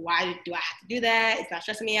 why do I have to do that? It's not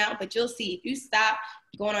stressing me out. But you'll see, if you stop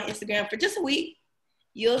going on Instagram for just a week,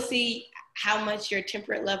 you'll see how much your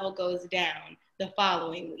temperate level goes down the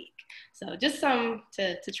following week. So just some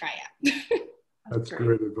to try out. That's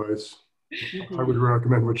great advice. I would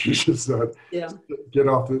recommend what you just said. Yeah.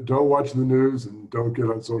 Don't watch the news, and don't get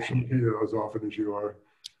on social media as often as you are.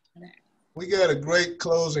 We got a great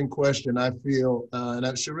closing question, I feel.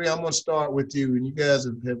 And Cherie, I'm going to start with you. And you guys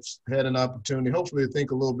have had an opportunity, hopefully, to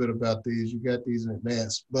think a little bit about these. You got these in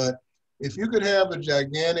advance. But if you could have a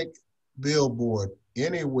gigantic billboard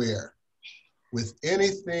anywhere with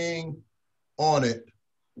anything on it,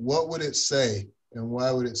 what would it say? And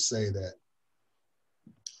why would it say that?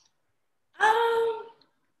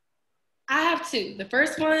 I have two. The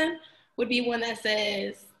first one would be one that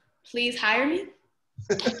says, please hire me.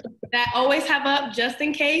 That I always have up just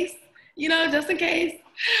in case, just in case.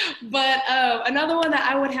 But another one that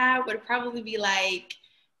I would have would probably be like,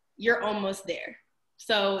 you're almost there.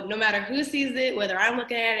 So no matter who sees it, whether I'm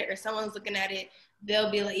looking at it or someone's looking at it,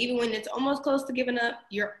 they'll be like, even when it's almost close to giving up,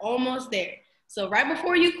 you're almost there. So right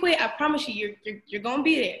before you quit, I promise you, you're going to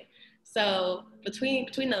be there. So between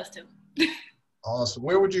those two. Awesome.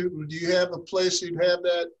 Where do you have a place you'd have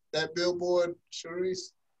that billboard,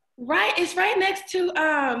 Cherise? Right, it's right next to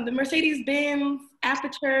the Mercedes-Benz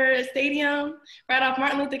Aperture Stadium, right off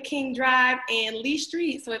Martin Luther King Drive and Lee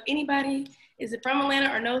Street. So if anybody is from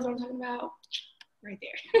Atlanta or knows what I'm talking about, right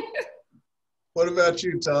there. What about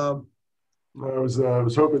you, Tom? I was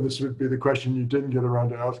hoping this would be the question you didn't get around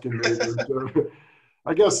to asking me. But,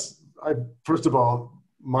 I guess, first of all,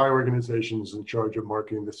 my organization is in charge of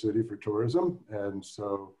marketing the city for tourism. And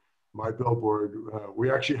so my billboard,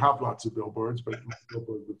 we actually have lots of billboards, but my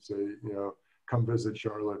billboard would say, come visit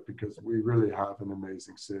Charlotte, because we really have an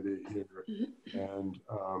amazing city here. And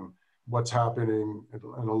what's happening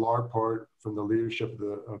in a large part from the leadership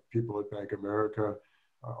of people at Bank of America.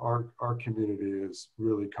 Our community is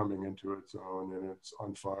really coming into its own, and it's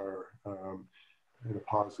on fire in a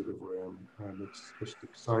positive way. And it's just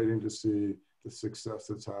exciting to see the success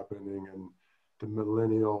that's happening and the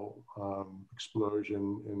millennial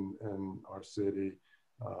explosion in our city,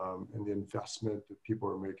 and the investment that people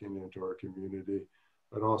are making into our community.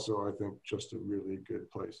 But also, I think just a really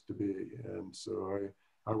good place to be. And so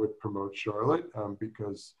I would promote Charlotte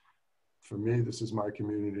because for me, this is my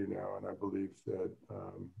community now, and I believe that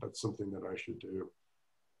that's something that I should do.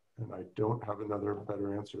 And I don't have another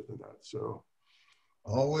better answer than that. So,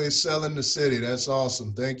 always selling the city. That's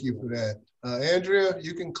awesome. Thank you for that. Andrea,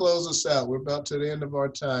 you can close us out. We're about to the end of our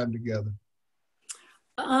time together.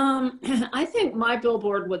 I think my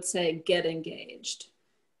billboard would say, get engaged,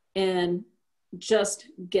 and just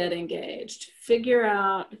get engaged. Figure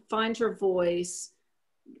out, find your voice,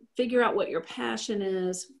 figure out what your passion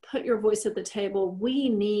is, put your voice at the table. We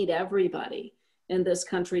need everybody in this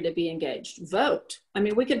country to be engaged. Vote. I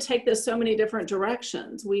mean, we could take this so many different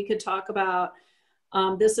directions. We could talk about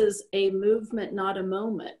this is a movement, not a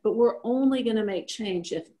moment, but we're only going to make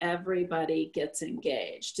change if everybody gets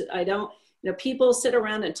engaged. People sit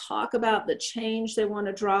around and talk about the change they want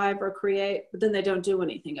to drive or create, but then they don't do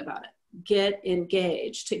anything about it. Get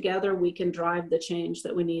engaged. Together we can drive the change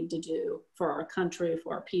that we need to do for our country,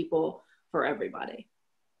 for our people, for everybody.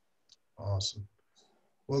 Awesome.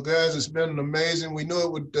 Well, guys, it's been amazing. We knew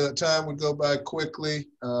it would time would go by quickly.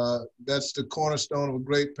 That's the cornerstone of a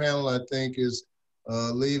great panel, I think, is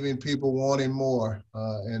leaving people wanting more.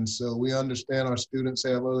 And so we understand our students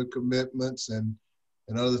have other commitments and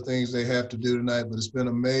other things they have to do tonight, but it's been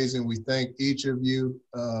amazing. We thank each of you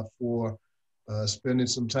for spending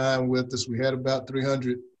some time with us. We had about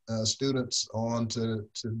 300 students on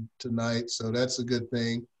tonight, so that's a good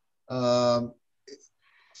thing.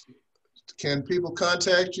 Can people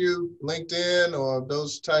contact you, LinkedIn or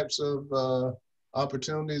those types of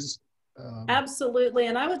opportunities? Absolutely,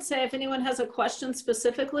 and I would say if anyone has a question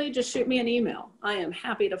specifically, just shoot me an email. I am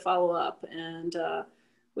happy to follow up, and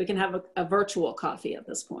we can have a virtual coffee at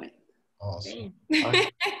this point. Awesome.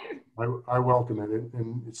 I welcome it,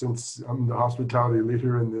 and since I'm the hospitality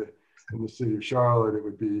leader in the city of Charlotte, it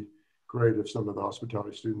would be great if some of the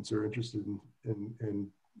hospitality students are interested in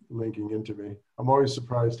linking into me. I'm always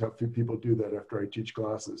surprised how few people do that after I teach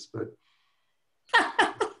classes, but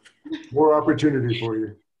more opportunity for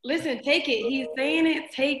you. Listen, take it. He's saying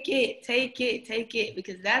it. Take it,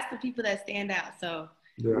 because that's the people that stand out. So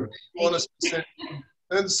yeah,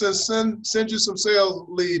 send you some sales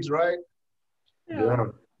leads, right?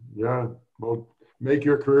 Yeah. Well, make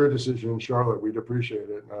your career decision in Charlotte. We'd appreciate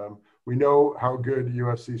it. We know how good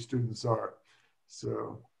USC students are.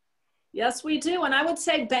 So. Yes, we do. And I would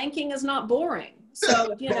say banking is not boring.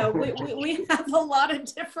 So, we have a lot of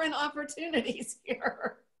different opportunities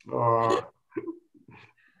here.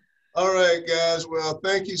 All right, guys. Well,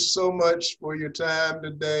 thank you so much for your time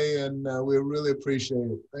today, and we really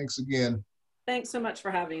appreciate it. Thanks again. Thanks so much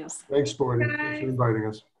for having us. Thanks, Sporty. Thanks for inviting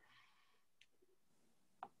us.